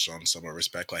 I guess, shown some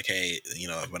respect. Like, hey,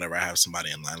 whenever I have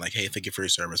somebody in line, like, hey, thank you for your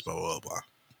service, blah, blah, blah.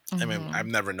 Mm-hmm. I mean, I've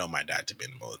never known my dad to be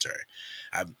in the military.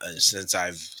 I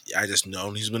just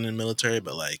known he's been in the military,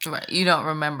 but like, right, you don't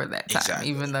remember that time,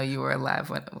 even though you were alive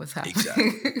when it was happening.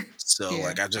 Exactly. So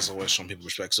like, I've just always shown people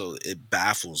respect. So it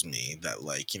baffles me that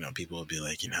like, people would be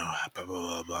like, blah, blah,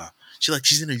 blah, blah.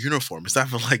 She's in a uniform. It's not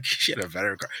even like she had a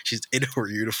veteran card. She's in her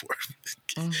uniform.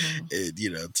 Mm-hmm.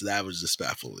 And so that was just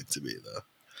baffling to me, though.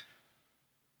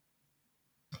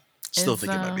 Still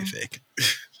think it might be fake.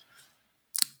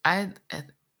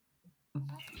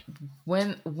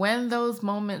 When those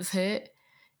moments hit,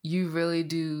 you really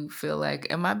do feel like,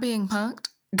 am I being punked?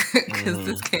 Because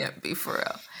this can't be for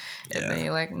real. And then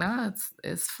you're like, nah,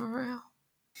 it's for real.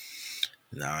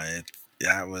 No,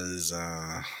 that was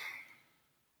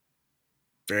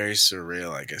very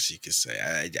surreal, I guess you could say.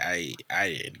 I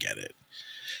didn't get it.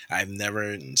 I've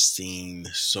never seen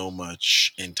so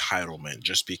much entitlement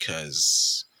just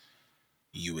because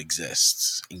you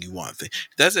exist and you want things.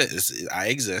 That's it. I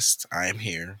exist. I am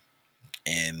here,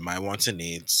 and my wants and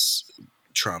needs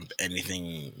trump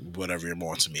anything, whatever your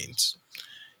wants and needs.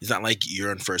 It's not like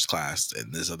you're in first class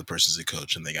and this other person's a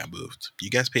coach and they got moved. You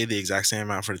guys paid the exact same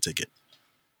amount for the ticket.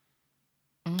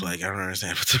 Mm-hmm. Like, I don't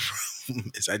understand what the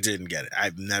problem is. I didn't get it.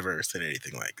 I've never said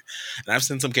anything like that. And I've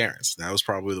seen some Karens. That was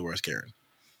probably the worst Karen.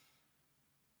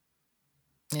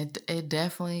 It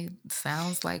definitely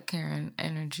sounds like Karen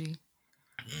energy.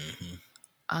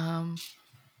 Mm-hmm.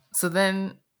 So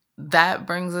then that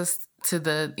brings us to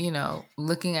the,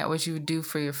 looking at what you would do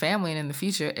for your family and in the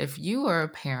future. If you were a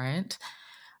parent,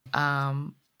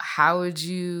 how would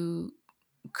you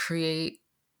create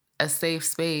a safe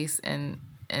space and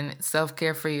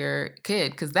self-care for your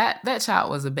kid, because that child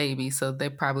was a baby, so they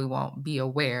probably won't be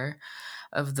aware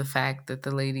of the fact that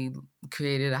the lady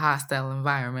created a hostile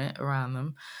environment around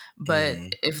them. But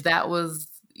Mm, if that was,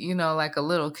 like a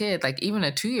little kid, like even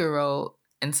a 2-year-old,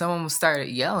 and someone started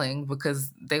yelling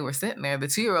because they were sitting there, the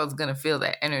 2-year-old's going to feel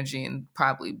that energy and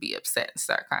probably be upset and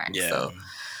start crying. yeah. So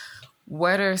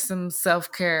what are some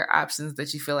self-care options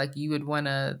that you feel like you would want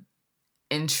to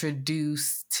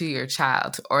introduce to your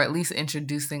child, or at least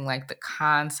introducing like the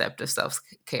concept of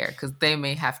self-care, because they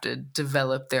may have to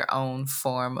develop their own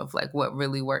form of like what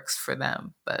really works for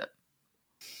them. But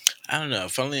I don't know.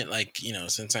 Funnily, like,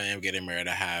 since I am getting married,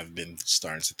 I have been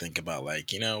starting to think about,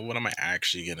 like, what am I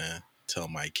actually gonna tell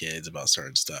my kids about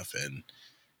certain stuff? And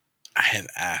I have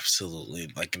absolutely,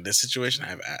 like, in this situation, I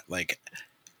have like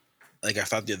I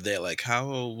thought the other day, like,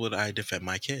 how would I defend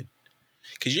my kid?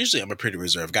 Because usually I'm a pretty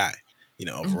reserved guy.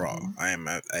 Overall, mhm. I am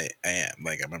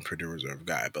like I'm a pretty reserved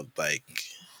guy. But like,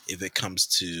 if it comes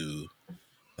to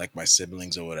like my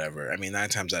siblings or whatever, I mean, 9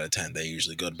 times out of 10, they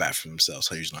usually go to bat for themselves.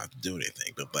 So I usually don't have to do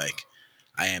anything. But like,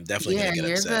 I am definitely Yeah, gonna get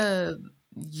upset.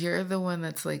 you're the one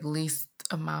that's like least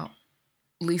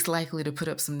likely to put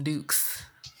up some dukes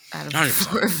out of the 100%.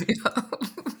 four of you.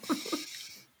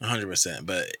 100%.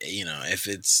 But I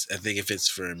think if it's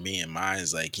for me and mine,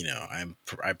 is like,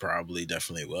 I probably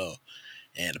definitely will.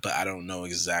 But I don't know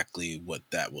exactly what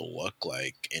that will look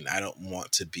like, and I don't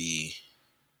want to be.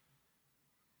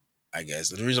 I guess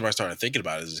the reason why I started thinking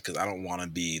about it is because I don't want to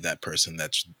be that person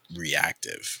that's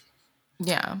reactive.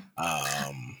 Yeah.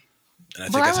 And I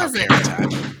Well, think I that's how wasn't. parents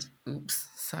act. Oops,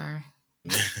 sorry.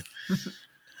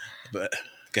 But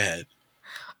go ahead.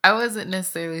 I wasn't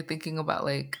necessarily thinking about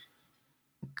like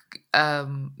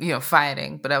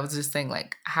fighting, but I was just saying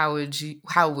like how would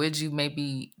you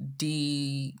maybe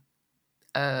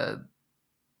uh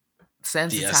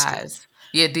De-escalate. sensitize,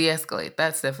 yeah, de-escalate,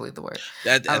 that's definitely the word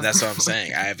I And was that's what I'm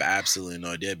saying. I looking. have absolutely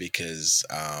no idea because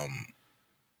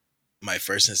my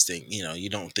first instinct, you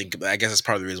don't think about. I guess that's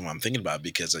part of the reason why I'm thinking about it,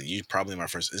 because you probably my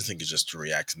first instinct is just to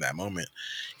react in that moment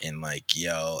and like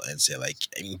yell and say like,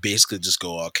 I mean, basically just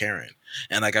go all Karen.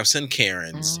 And like I've seen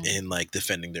Karens Mm, in like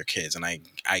defending their kids, and I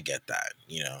get that,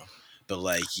 but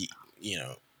like you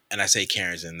know. And I say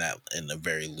Karens in that in a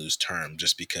very loose term,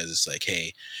 just because it's like,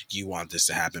 hey, you want this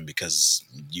to happen because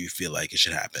you feel like it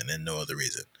should happen, and no other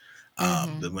reason. But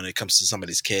mhm. when it comes to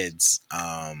somebody's kids,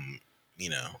 you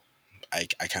know,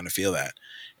 I kind of feel that.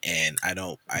 And I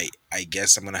don't, I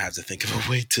guess I'm going to have to think of a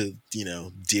way to,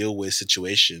 deal with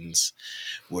situations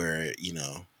where,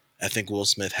 I think Will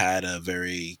Smith had a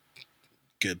very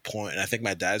good point. And I think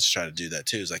my dad's trying to do that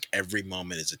too. Is like every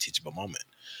moment is a teachable moment.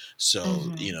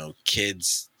 So, Mhm.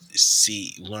 kids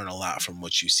learn a lot from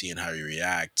what you see and how you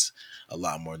react a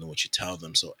lot more than what you tell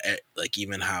them. So, like,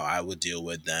 even how I would deal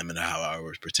with them and how I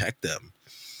would protect them,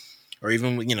 or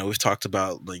even we've talked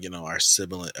about like our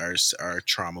sibling our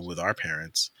trauma with our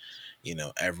parents.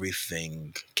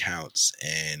 Everything counts.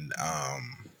 And I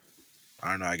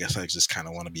don't know, I guess I just kind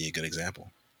of want to be a good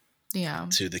example Yeah.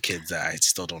 to the kids that I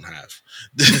still don't have.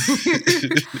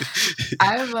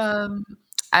 I've um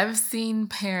I've seen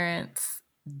parents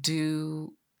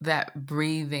do that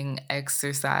breathing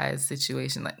exercise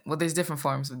situation. Like, well, there's different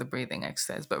forms of the breathing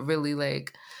exercise, but really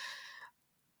like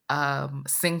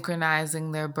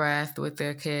synchronizing their breath with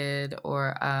their kid,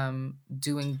 or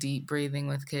doing deep breathing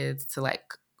with kids to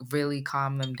like really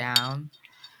calm them down.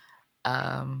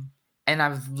 Um and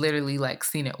I've literally like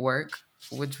seen it work,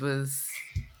 which was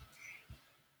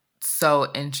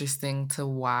so interesting to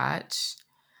watch.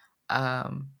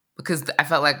 Because I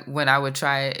felt like when I would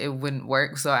try it, it wouldn't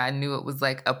work. So I knew it was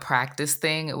like a practice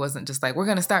thing. It wasn't just like, we're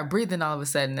going to start breathing all of a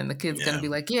sudden and the kid's going to Yeah. be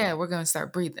like, yeah, we're going to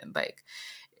start breathing. Like,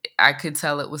 I could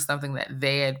tell it was something that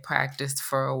they had practiced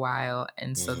for a while.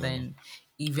 And so Hmm. then,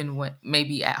 even when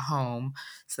maybe at home,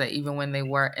 so that even when they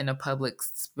were in a public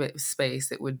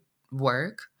space, it would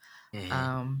work.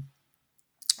 Hmm. Um,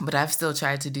 but I've still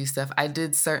tried to do stuff. I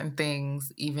did certain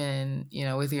things, even,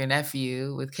 with your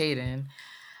nephew, with Caden,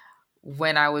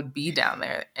 when I would be down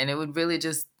there. And it would really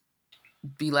just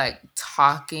be like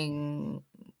talking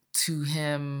to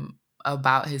him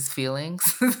about his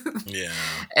feelings.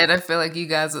 Yeah. And I feel like you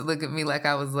guys would look at me like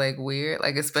I was like weird,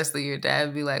 like especially your dad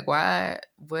would be like, "Why?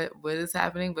 What is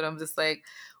happening?" But I'm just like,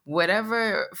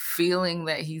 whatever feeling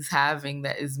that he's having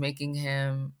that is making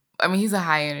him, I mean, he's a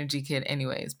high energy kid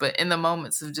anyways, but in the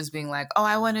moments of just being like, "Oh,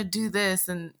 I want to do this,"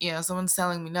 and someone's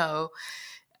telling me no,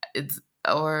 it's,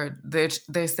 or they're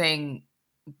saying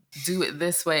do it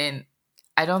this way, and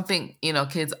I don't think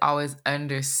kids always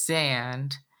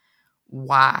understand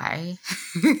why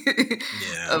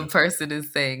Yeah. a person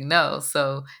is saying no.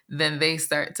 So then they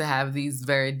start to have these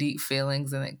very deep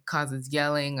feelings and it causes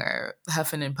yelling or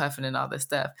huffing and puffing and all this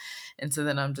stuff. And so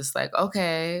then I'm just like,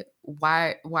 okay,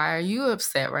 why are you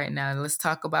upset right now? Let's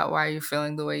talk about why you're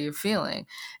feeling the way you're feeling.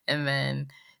 And then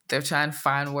they're trying to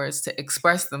find words to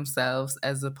express themselves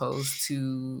as opposed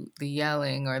to the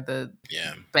yelling or the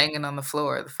Yeah. banging on the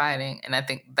floor or the fighting. And I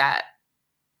think that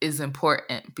is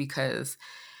important because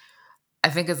I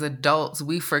think as adults,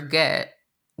 we forget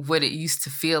what it used to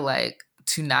feel like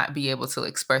to not be able to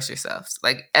express yourselves.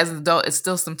 Like as an adult, it's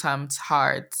still sometimes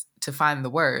hard to find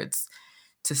the words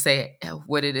to say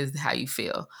what it is, how you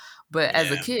feel. But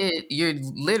as a Yeah. kid, you're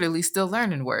literally still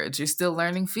learning words. You're still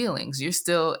learning feelings. You're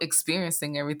still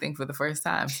experiencing everything for the first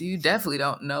time. So you definitely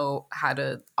don't know how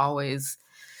to always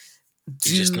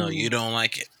You just know you do. don't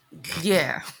like it.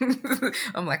 Yeah.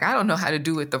 I'm like, I don't know how to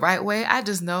do it the right way. I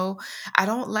just know I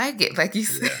don't like it, like you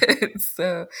Yeah. said.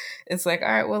 So it's like, all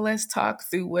right, well, let's talk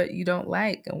through what you don't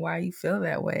like and why you feel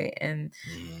that way. And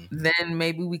Hmm. then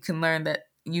maybe we can learn that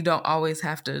you don't always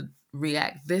have to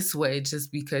react this way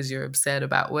just because you're upset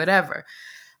about whatever.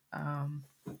 Um,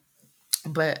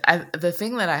 but the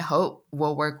thing that I hope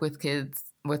will work with kids,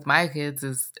 with my kids,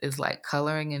 is like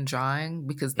coloring and drawing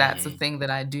because that's the Hmm. thing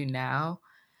that I do now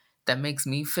that makes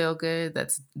me feel good.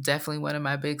 That's definitely one of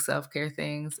my big self-care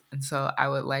things. And so I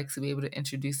would like to be able to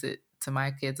introduce it to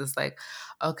my kids. It's like,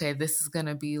 okay, this is going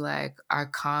to be like our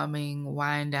calming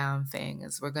wind down thing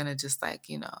is we're going to just like,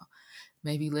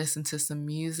 maybe listen to some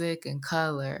music and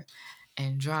color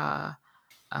and draw.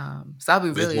 So I'll be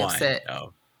With really wine. upset.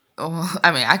 Oh. Oh,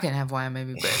 I mean, I can have wine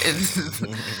maybe, but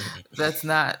that's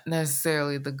not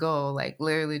necessarily the goal. Like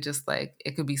literally just like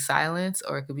it could be silence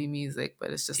or it could be music, but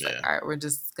it's just like, Yeah. all right, we're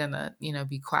just gonna,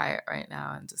 be quiet right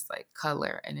now and just like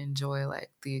color and enjoy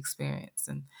like the experience.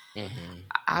 And Hmm.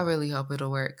 I really hope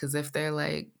it'll work because if they're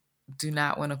like, do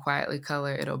not want to quietly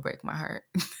color, it'll break my heart.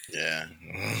 Yeah.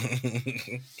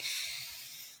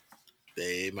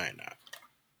 They might not.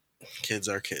 Kids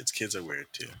are kids. Kids are weird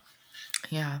too.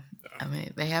 Yeah. So, I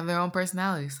mean, they have their own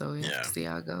personality, so we have yeah. to see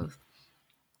how it goes.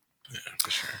 Yeah,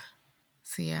 for sure.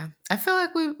 So yeah, I feel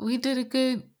like we did a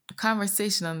good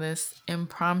conversation on this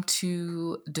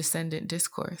impromptu descendant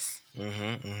discourse.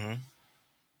 Hmm. Hmm.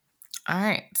 All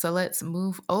right, so let's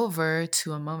move over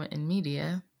to a moment in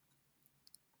media.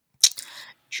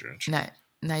 True. True.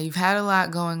 Now you've had a lot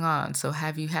going on, so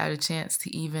have you had a chance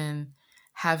to even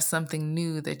have something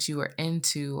new that you are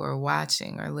into or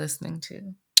watching or listening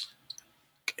to?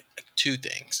 Two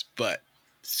things, but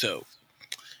so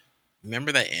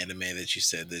remember that anime that you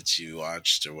said that you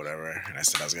watched or whatever, and I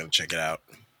said I was gonna check it out.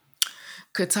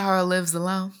 Katara Lives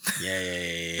Alone. Yeah, yeah,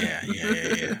 yeah, yeah,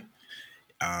 yeah, yeah,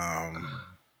 yeah. I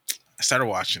started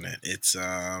watching it. It's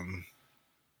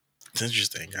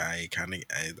interesting. I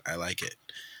like it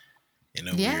in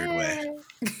a weird way.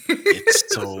 Yay!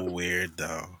 It's so weird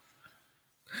though.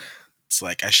 It's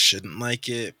like I shouldn't like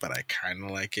it, but I kind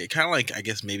of like it. Kind of like I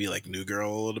guess maybe like New Girl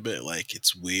a little bit. Like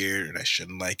it's weird and I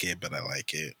shouldn't like it, but I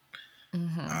like it.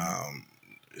 Hmm. Um,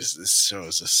 this show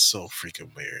is just so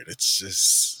freaking weird. It's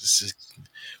just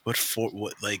what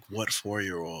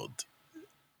 4-year-old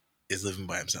is living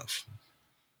by himself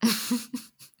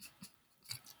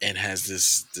and has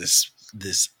this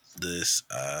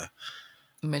or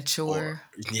Mature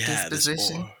yeah this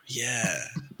disposition. or yeah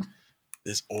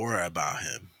this aura about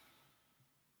him.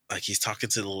 Like he's talking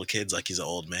to the little kids like he's an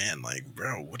old man. Like,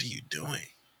 bro, what are you doing?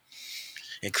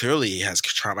 And clearly he has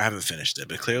trauma. I haven't finished it,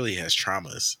 but clearly he has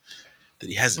traumas that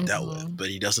he hasn't dealt with, Hmm. but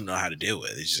he doesn't know how to deal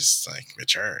with. He's just like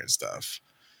mature and stuff.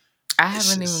 I It's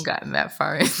haven't even just, gotten that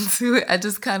far into it. I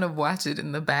just kind of watch it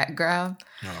in the background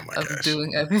oh my of gosh.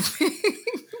 doing other things.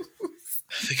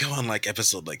 I think I'm on like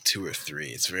episode like 2 or 3.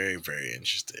 It's very, very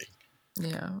interesting.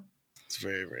 Yeah. It's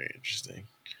very, very interesting.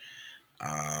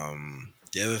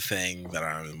 The other thing that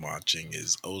I'm watching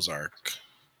is Ozark.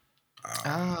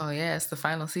 Oh, yeah. It's the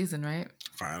final season, right?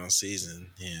 Final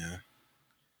season. Yeah.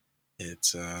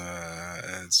 It's a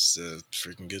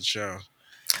freaking good show.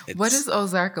 What It's is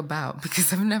Ozark about?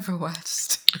 Because I've never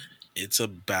watched. it's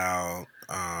about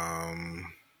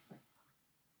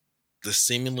the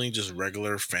seemingly just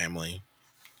regular family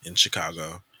in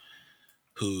Chicago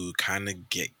who kind of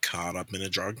get caught up in a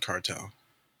drug cartel,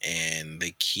 and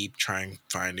they keep trying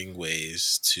finding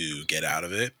ways to get out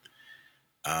of it.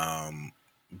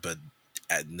 But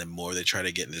the more they try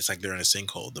to get, it's like they're in a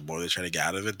sinkhole. The more they try to get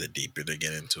out of it, the deeper they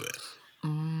get into it.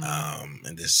 Mm.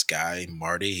 And this guy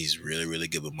Marty, he's really, really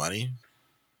good with money,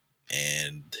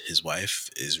 and his wife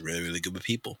is really, really good with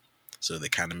people. So they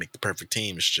kind of make the perfect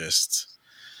team. It's just,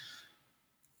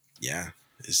 yeah,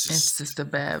 It's It's just just a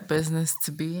bad business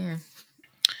to be in.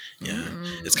 yeah,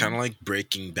 it's kind of like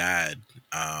Breaking Bad.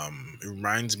 It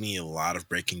reminds me a lot of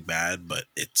Breaking Bad, but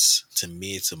it's to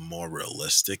me it's a more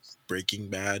realistic Breaking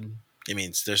Bad. I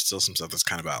mean, there's still some stuff that's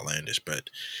kind of outlandish,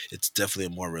 but it's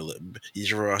definitely a more real.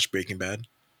 You ever watch Breaking Bad?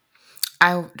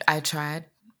 I tried.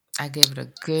 I gave it a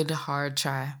good hard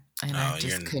try, and I Oh,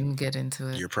 just couldn't get into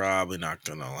it. you're probably not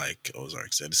gonna like Ozark.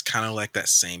 It's kind of like that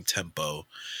same tempo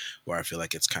where I feel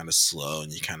like it's kind of slow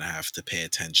and you kind of have to pay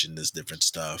attention to different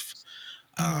stuff,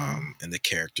 and the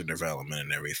character development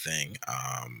and everything.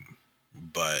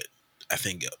 But I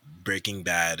think Breaking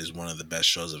Bad is one of the best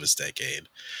shows of its decade,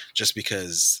 just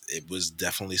because it was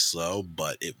definitely slow,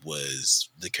 but it was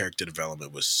the character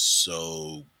development was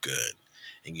so good,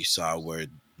 and you saw where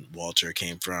Walter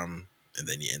came from, and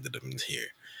then you ended up in here.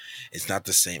 It's not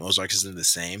the same. Ozark isn't the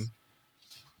same.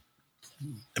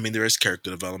 I mean, there is character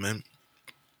development,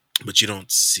 but you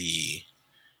don't see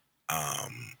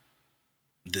um,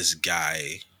 this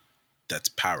guy that's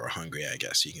power hungry, I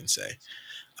guess you can say.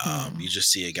 You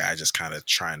just see a guy just kind of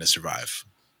trying to survive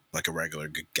like a regular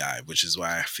good guy, which is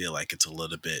why I feel like it's a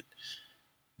little bit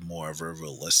more of a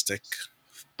realistic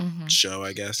show,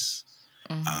 I guess.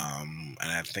 And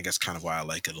I think that's kind of why I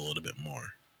like it a little bit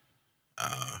more.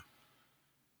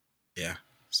 Yeah.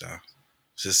 So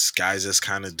just guys just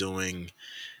kind of doing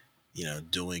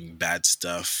bad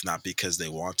stuff, not because they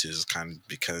want to, just kind of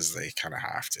because they kind of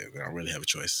have to. They don't really have a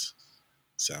choice.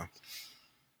 So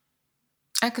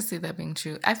I could see that being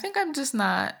true. I think I'm just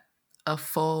not a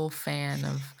full fan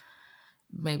of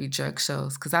maybe drug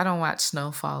shows because I don't watch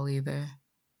Snowfall either.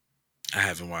 I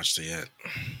haven't watched it yet.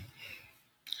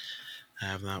 I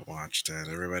have not watched it.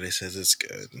 Everybody says it's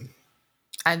good.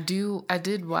 I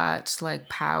did watch like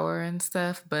Power and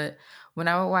stuff, but when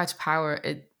I would watch Power,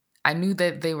 I knew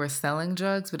that they were selling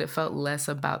drugs, but it felt less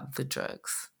about the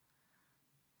drugs.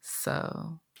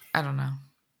 So I don't know.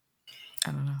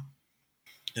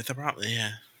 It's a problem,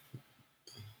 yeah.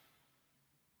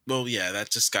 Well, yeah,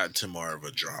 that just got into more of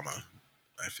a drama,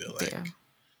 I feel like. Yeah.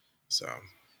 So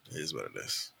it is what it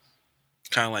is.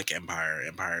 Kind of like Empire.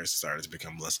 Empire started to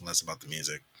become less and less about the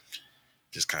music.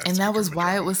 Just kind of. And that was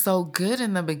why it was so good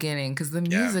in the beginning, because the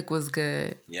music was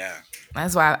good. Yeah.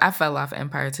 That's why I fell off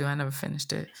Empire too. I never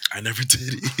finished it. I never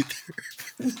did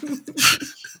either.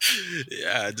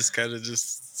 Yeah, I just kind of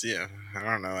I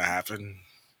don't know what happened.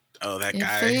 Oh, that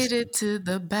guy. Faded to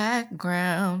the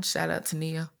background. Shout out to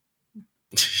Neo.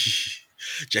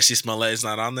 Jesse Smollett is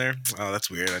not on there. Oh,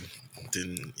 that's weird. I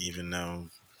didn't even know.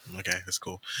 Okay, that's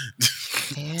cool.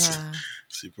 Yeah.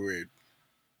 Super weird.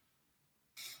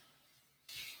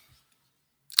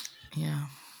 Yeah.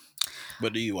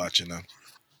 What are you watching though?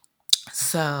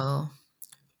 So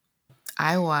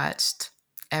I watched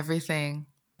Everything,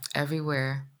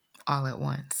 Everywhere, All at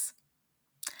Once.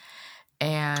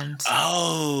 And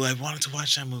I wanted to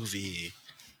watch that movie.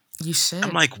 You should.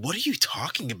 I'm like, what are you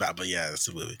talking about? But yeah, that's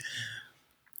the movie.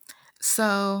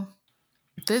 So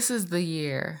this is the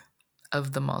year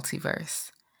of the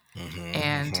multiverse.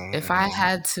 And if I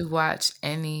had to watch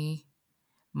any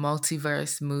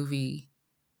multiverse movie,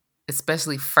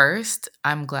 especially first,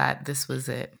 I'm glad this was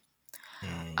it.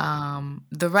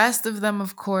 The rest of them,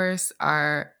 of course,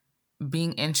 are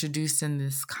being introduced in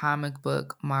this comic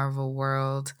book Marvel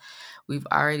world. We've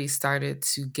already started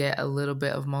to get a little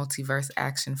bit of multiverse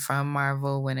action from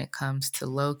Marvel when it comes to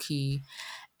Loki,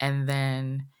 and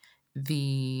then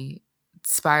the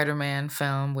Spider-Man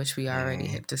film, which we already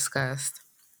had discussed.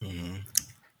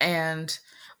 And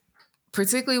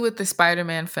particularly with the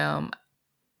Spider-Man film,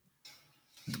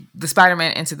 the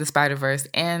Spider-Man Into the Spider-Verse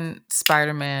and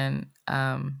Spider-Man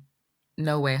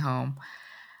No Way Home,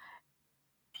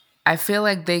 I feel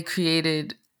like they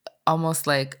created almost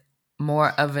like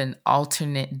more of an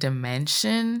alternate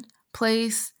dimension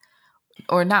place,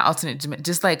 or not alternate dimension,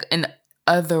 just like an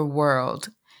other world,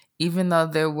 even though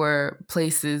there were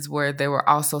places where there were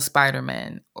also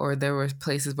Spider-Man, or there were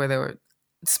places where there were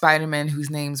Spider-Man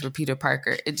whose names were Peter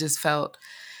Parker. It just felt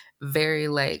very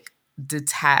like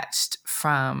detached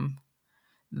from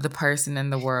the person in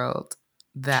the world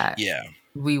that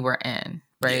we were in,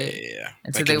 right? Yeah.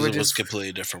 And so they were just a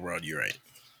completely different world. You're right.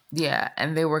 Yeah,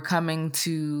 and they were coming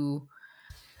to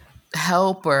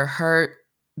help or hurt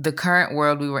the current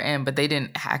world we were in, but they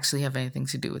didn't actually have anything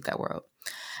to do with that world.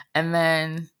 And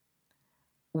then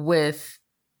with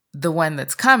the one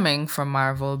that's coming from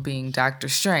Marvel being Doctor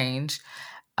Strange,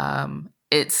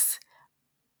 it's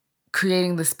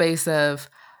creating the space of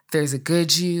there's a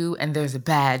good you and there's a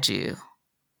bad you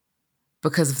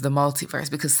because of the multiverse,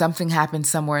 because something happened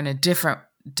somewhere in a different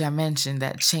dimension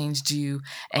that changed you,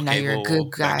 and now you're a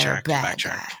good guy or bad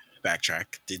guy.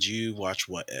 backtrack. Did you watch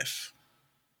What If?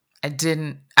 I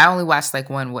didn't. I only watched like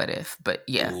one What If, but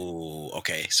yeah. Ooh,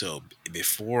 okay. So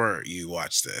before you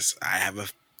watch this, I have a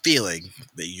feeling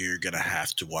that you're gonna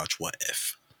have to watch What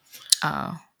If.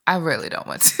 I really don't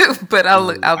want to, but I'll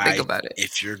look. Ooh, I'll think about it.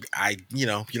 if you're, you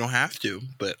don't have to,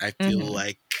 but I feel Hmm.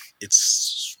 like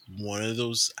it's one of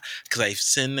those because I've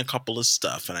seen a couple of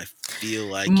stuff, and I feel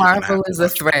like you're gonna Marvel have to is a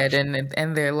watch What thread, If.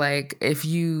 and they're like, if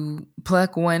you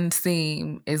pluck one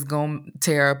seam, it's gonna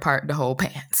tear apart the whole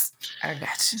pants. I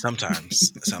got you.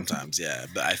 Sometimes, yeah,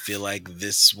 but I feel like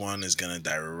this one is gonna not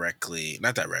directly,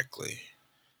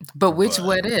 But which but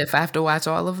What If? I have to watch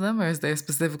all of them, or is there a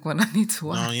specific one I need to no,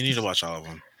 watch? you need to watch all of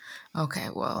them, Okay,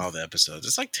 well, all the episodes.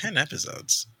 It's like 10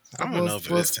 episodes. I don't even we'll know if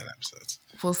it we'll is 10 episodes.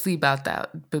 we'll see about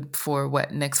that before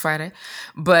what next Friday.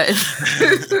 But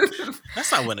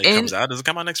That's not when it in comes out. Does it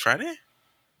come out next Friday?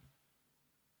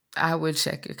 I would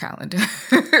check your calendar.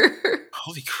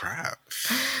 Holy crap!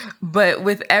 But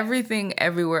with Everything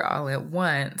Everywhere All at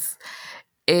Once,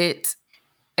 it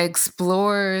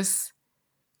explores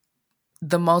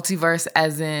the multiverse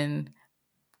as in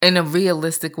a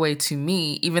realistic way to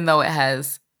me, even though it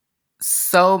has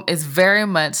it's very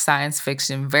much science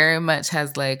fiction, very much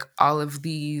has like all of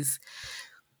these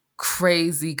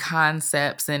crazy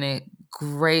concepts in it,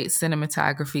 great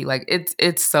cinematography. Like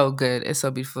it's so good. It's so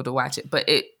beautiful to watch it. But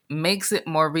it makes it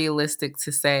more realistic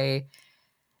to say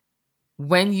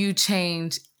when you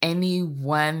change any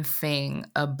one thing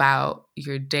about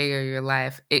your day or your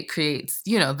life, it creates,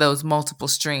 those multiple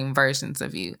stream versions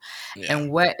of you. Yeah.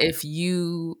 And what if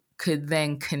you could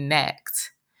then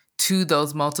connect to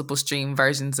those multiple stream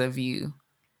versions of you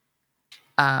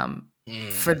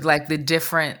for like the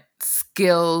different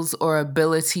skills or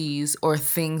abilities or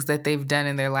things that they've done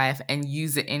in their life and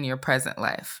use it in your present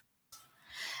life?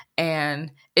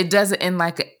 And it does it in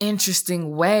like an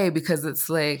interesting way because it's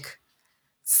like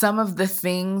some of the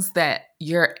things that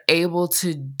you're able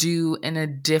to do in a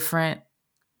different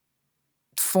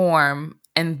form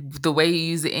and the way you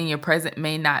use it in your present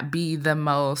may not be the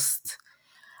most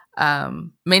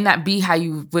may not be how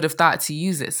you would have thought to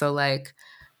use it. So like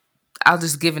I'll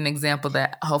just give an example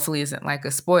that hopefully isn't like a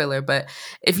spoiler, but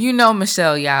if you know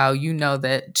Michelle Yao, you know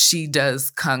that she does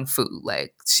kung fu.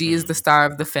 Like she is the star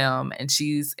of the film and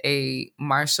she's a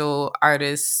martial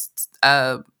artist.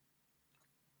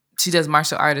 She does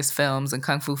martial artist films and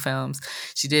kung fu films.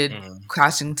 She did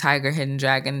Crouching Tiger, Hidden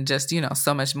Dragon, just,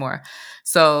 so much more.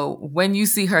 So when you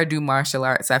see her do martial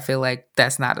arts, I feel like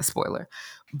that's not a spoiler.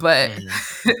 But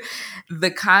the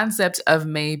concept of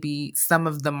maybe some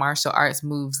of the martial arts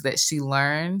moves that she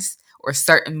learns or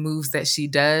certain moves that she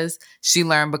does, she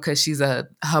learned because she's a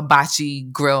hibachi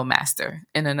grill master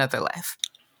in another life.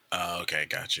 Oh, okay.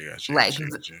 Got you.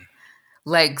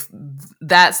 Like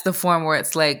that's the form where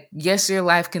it's like, yes, your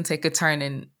life can take a turn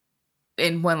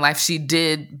in one life she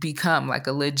did become like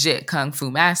a legit kung fu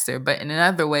master, but in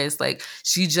another way it's like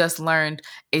she just learned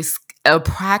a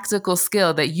practical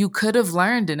skill that you could have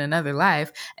learned in another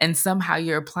life and somehow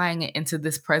you're applying it into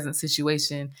this present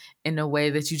situation in a way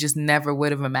that you just never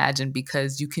would have imagined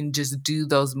because you can just do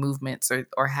those movements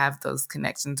or have those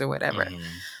connections or whatever.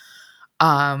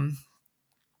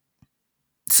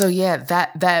 So yeah,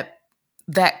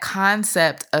 that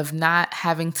concept of not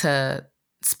having to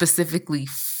specifically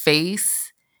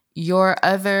face your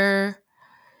other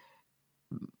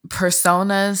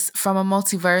personas from a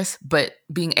multiverse, but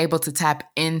being able to tap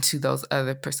into those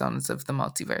other personas of the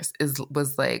multiverse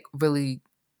was like really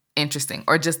interesting,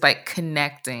 or just like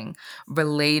connecting,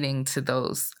 relating to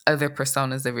those other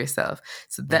personas of yourself.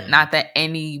 So that not that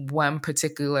any one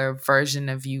particular version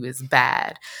of you is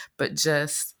bad, but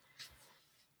just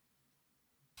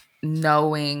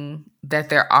knowing that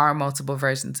there are multiple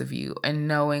versions of you and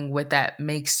knowing what that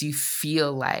makes you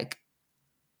feel like.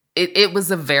 It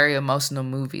was a very emotional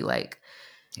movie. Like,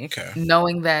 okay,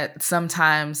 knowing that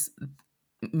sometimes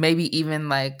maybe even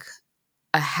like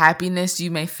a happiness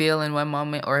you may feel in one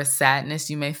moment or a sadness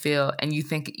you may feel, and you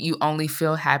think you only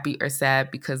feel happy or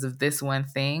sad because of this one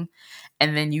thing.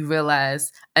 And then you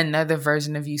realize another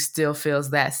version of you still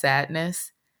feels that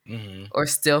sadness or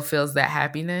still feels that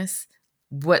happiness.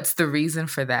 What's the reason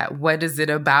for that? What is it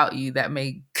about you that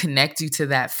may connect you to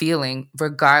that feeling,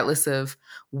 regardless of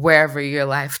wherever your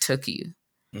life took you?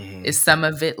 Is some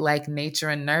of it like nature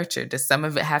and nurture? Does some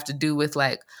of it have to do with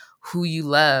like who you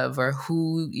love or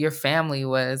who your family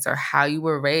was or how you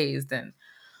were raised? And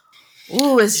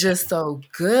it's just so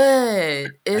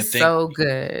good. It's so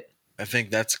good. I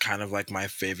think that's kind of like my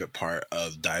favorite part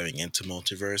of diving into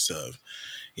multiverse of,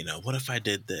 what if I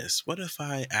did this? What if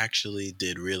I actually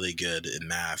did really good in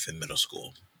math in middle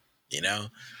school? You know?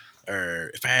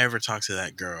 or if I ever talk to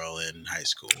that girl in high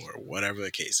school or whatever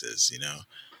the case is,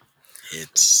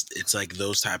 it's like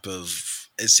those type of.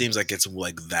 It seems like it's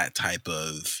like that type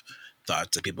of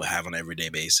thoughts that people have on an everyday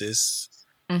basis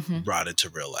Hmm. brought it to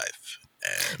real life,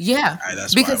 and Yeah,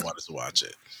 that's why I because wanted to watch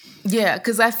it. yeah,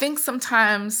 because I think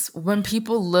sometimes when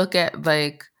people look at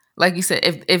like you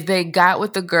said, if they got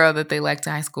with the girl that they liked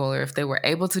in high school, or if they were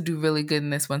able to do really good in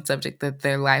this one subject, that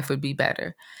their life would be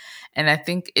better. And I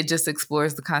think it just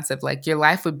explores the concept like your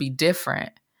life would be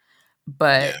different,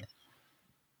 Yeah,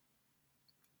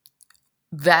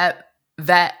 but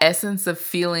that essence of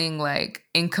feeling like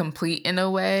incomplete in a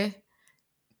way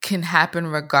can happen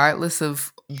regardless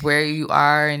of where you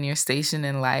are in your station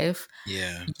in life.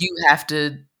 yeah, You have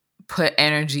to put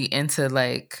energy into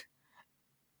like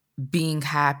being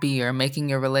happy or making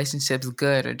your relationships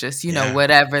good, or just, yeah.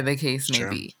 whatever the case It's may true.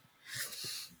 be.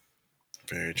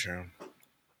 Very true.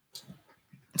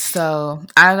 So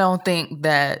I don't think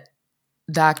that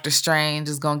Doctor Strange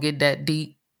is going to get that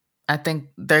deep. I think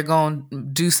they're going to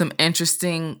do some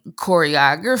interesting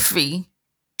choreography.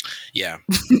 Yeah,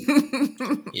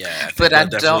 yeah. I think But I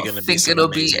they're definitely don't going to be think some it'll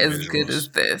be amazing as good visuals. as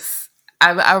this.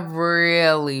 I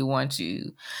really want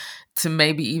you to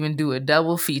maybe even do a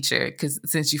double feature, because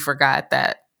since you forgot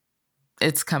that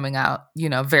it's coming out,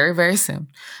 very, very soon.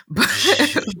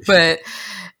 But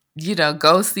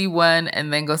go see one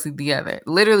and then go see the other.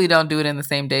 Literally don't do it in the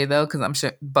same day though, because I'm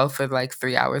sure both are like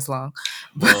 3 hours long.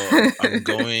 Well, I'm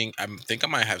going. I think I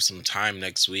might have some time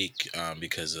next week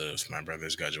because of my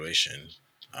brother's graduation.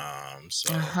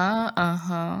 So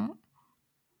Uh-huh.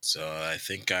 so I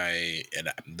think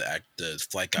the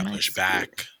flight got My pushed squish.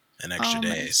 back an extra Oh, my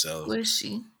day. So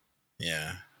squishy.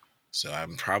 yeah. So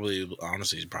I'm probably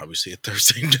honestly probably see it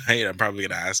Thursday night. I'm probably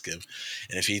gonna ask him,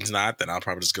 and if he's not, then I'll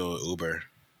probably just go with Uber.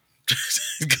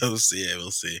 Go see it.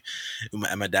 We'll see.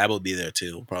 And my dad will be there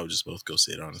too. We'll probably just both go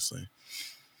see it. Honestly.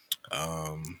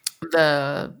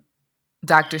 The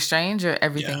Doctor Strange or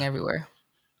Everything Yeah. Everywhere?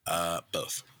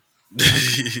 Both.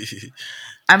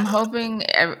 I'm hoping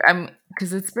I'm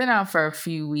because it's been out for a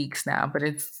few weeks now, but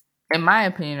it's, in my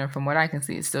opinion, or from what I can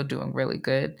see, it's still doing really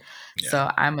good. Yeah.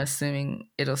 So I'm assuming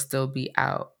it'll still be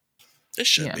out, It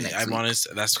should be. I next week. want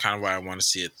to. That's kind of why I want to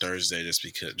see it Thursday,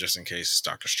 just in case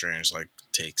Doctor Strange like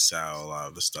takes out a lot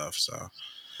of the stuff. So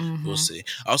we'll Hmm. see.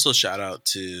 Also, shout out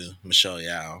to Michelle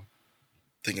Yao.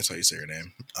 I think that's how you say her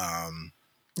name.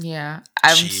 Yeah,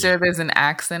 I'm She sure there's an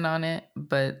accent on it,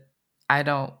 but I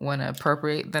don't want to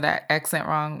appropriate that accent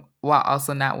wrong while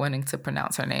also not wanting to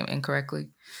pronounce her name incorrectly.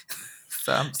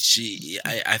 So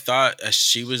I thought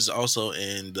she was also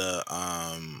in the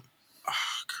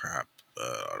crap.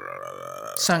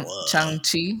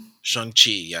 Shang-Chi. Shang-Chi,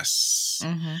 yes.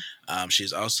 Hmm.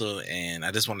 She's also in.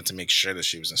 I just wanted to make sure that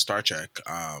she was in Star Trek.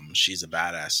 She's a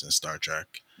badass in Star Trek.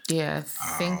 Yeah,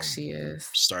 I think Um, she is.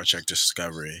 Star Trek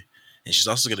Discovery, and she's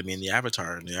also going to be in the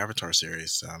Avatar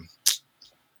series. It's going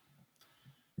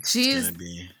She's to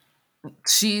be.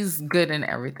 she's good in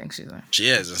everything she's in. She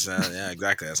is. Yeah,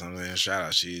 exactly. That's what I'm saying. Shout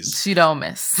out. She don't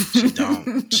miss. She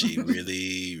don't. She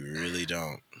really, really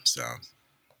don't. So,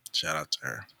 shout out to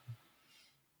her.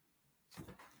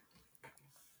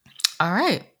 All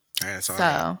right. All right, that's all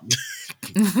I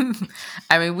So,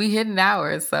 I mean, we hit an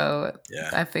hour, so Yeah.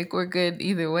 I think we're good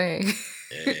either way.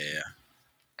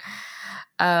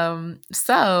 Yeah.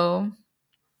 So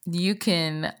you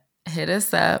can hit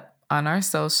us up on our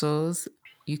socials.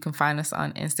 You can find us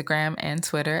on Instagram and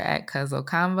Twitter at Cuzzo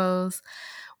Convos,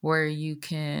 where you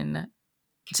can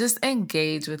just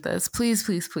engage with us. Please,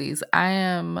 please, please. I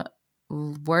am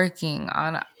working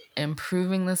on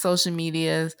improving the social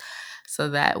medias so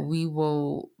that we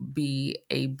will be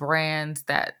a brand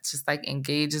that just like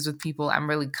engages with people. I'm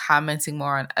really commenting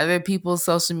more on other people's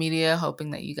social media,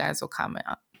 hoping that you guys will comment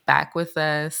back with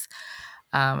us,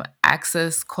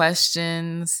 access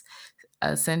questions,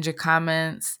 send your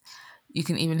comments. You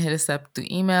can even hit us up through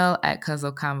email at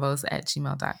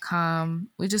cuzzoconvos@gmail.com.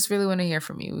 We just really want to hear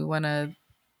from you. We want to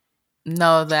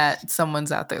know that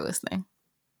someone's out there listening.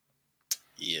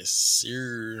 Yes,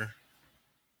 sir.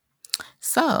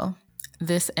 So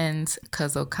this ends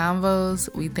Cuzzo Convos.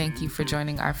 We thank you for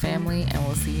joining our family, and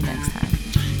we'll see you next time.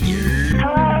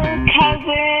 Hello,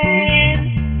 cousin.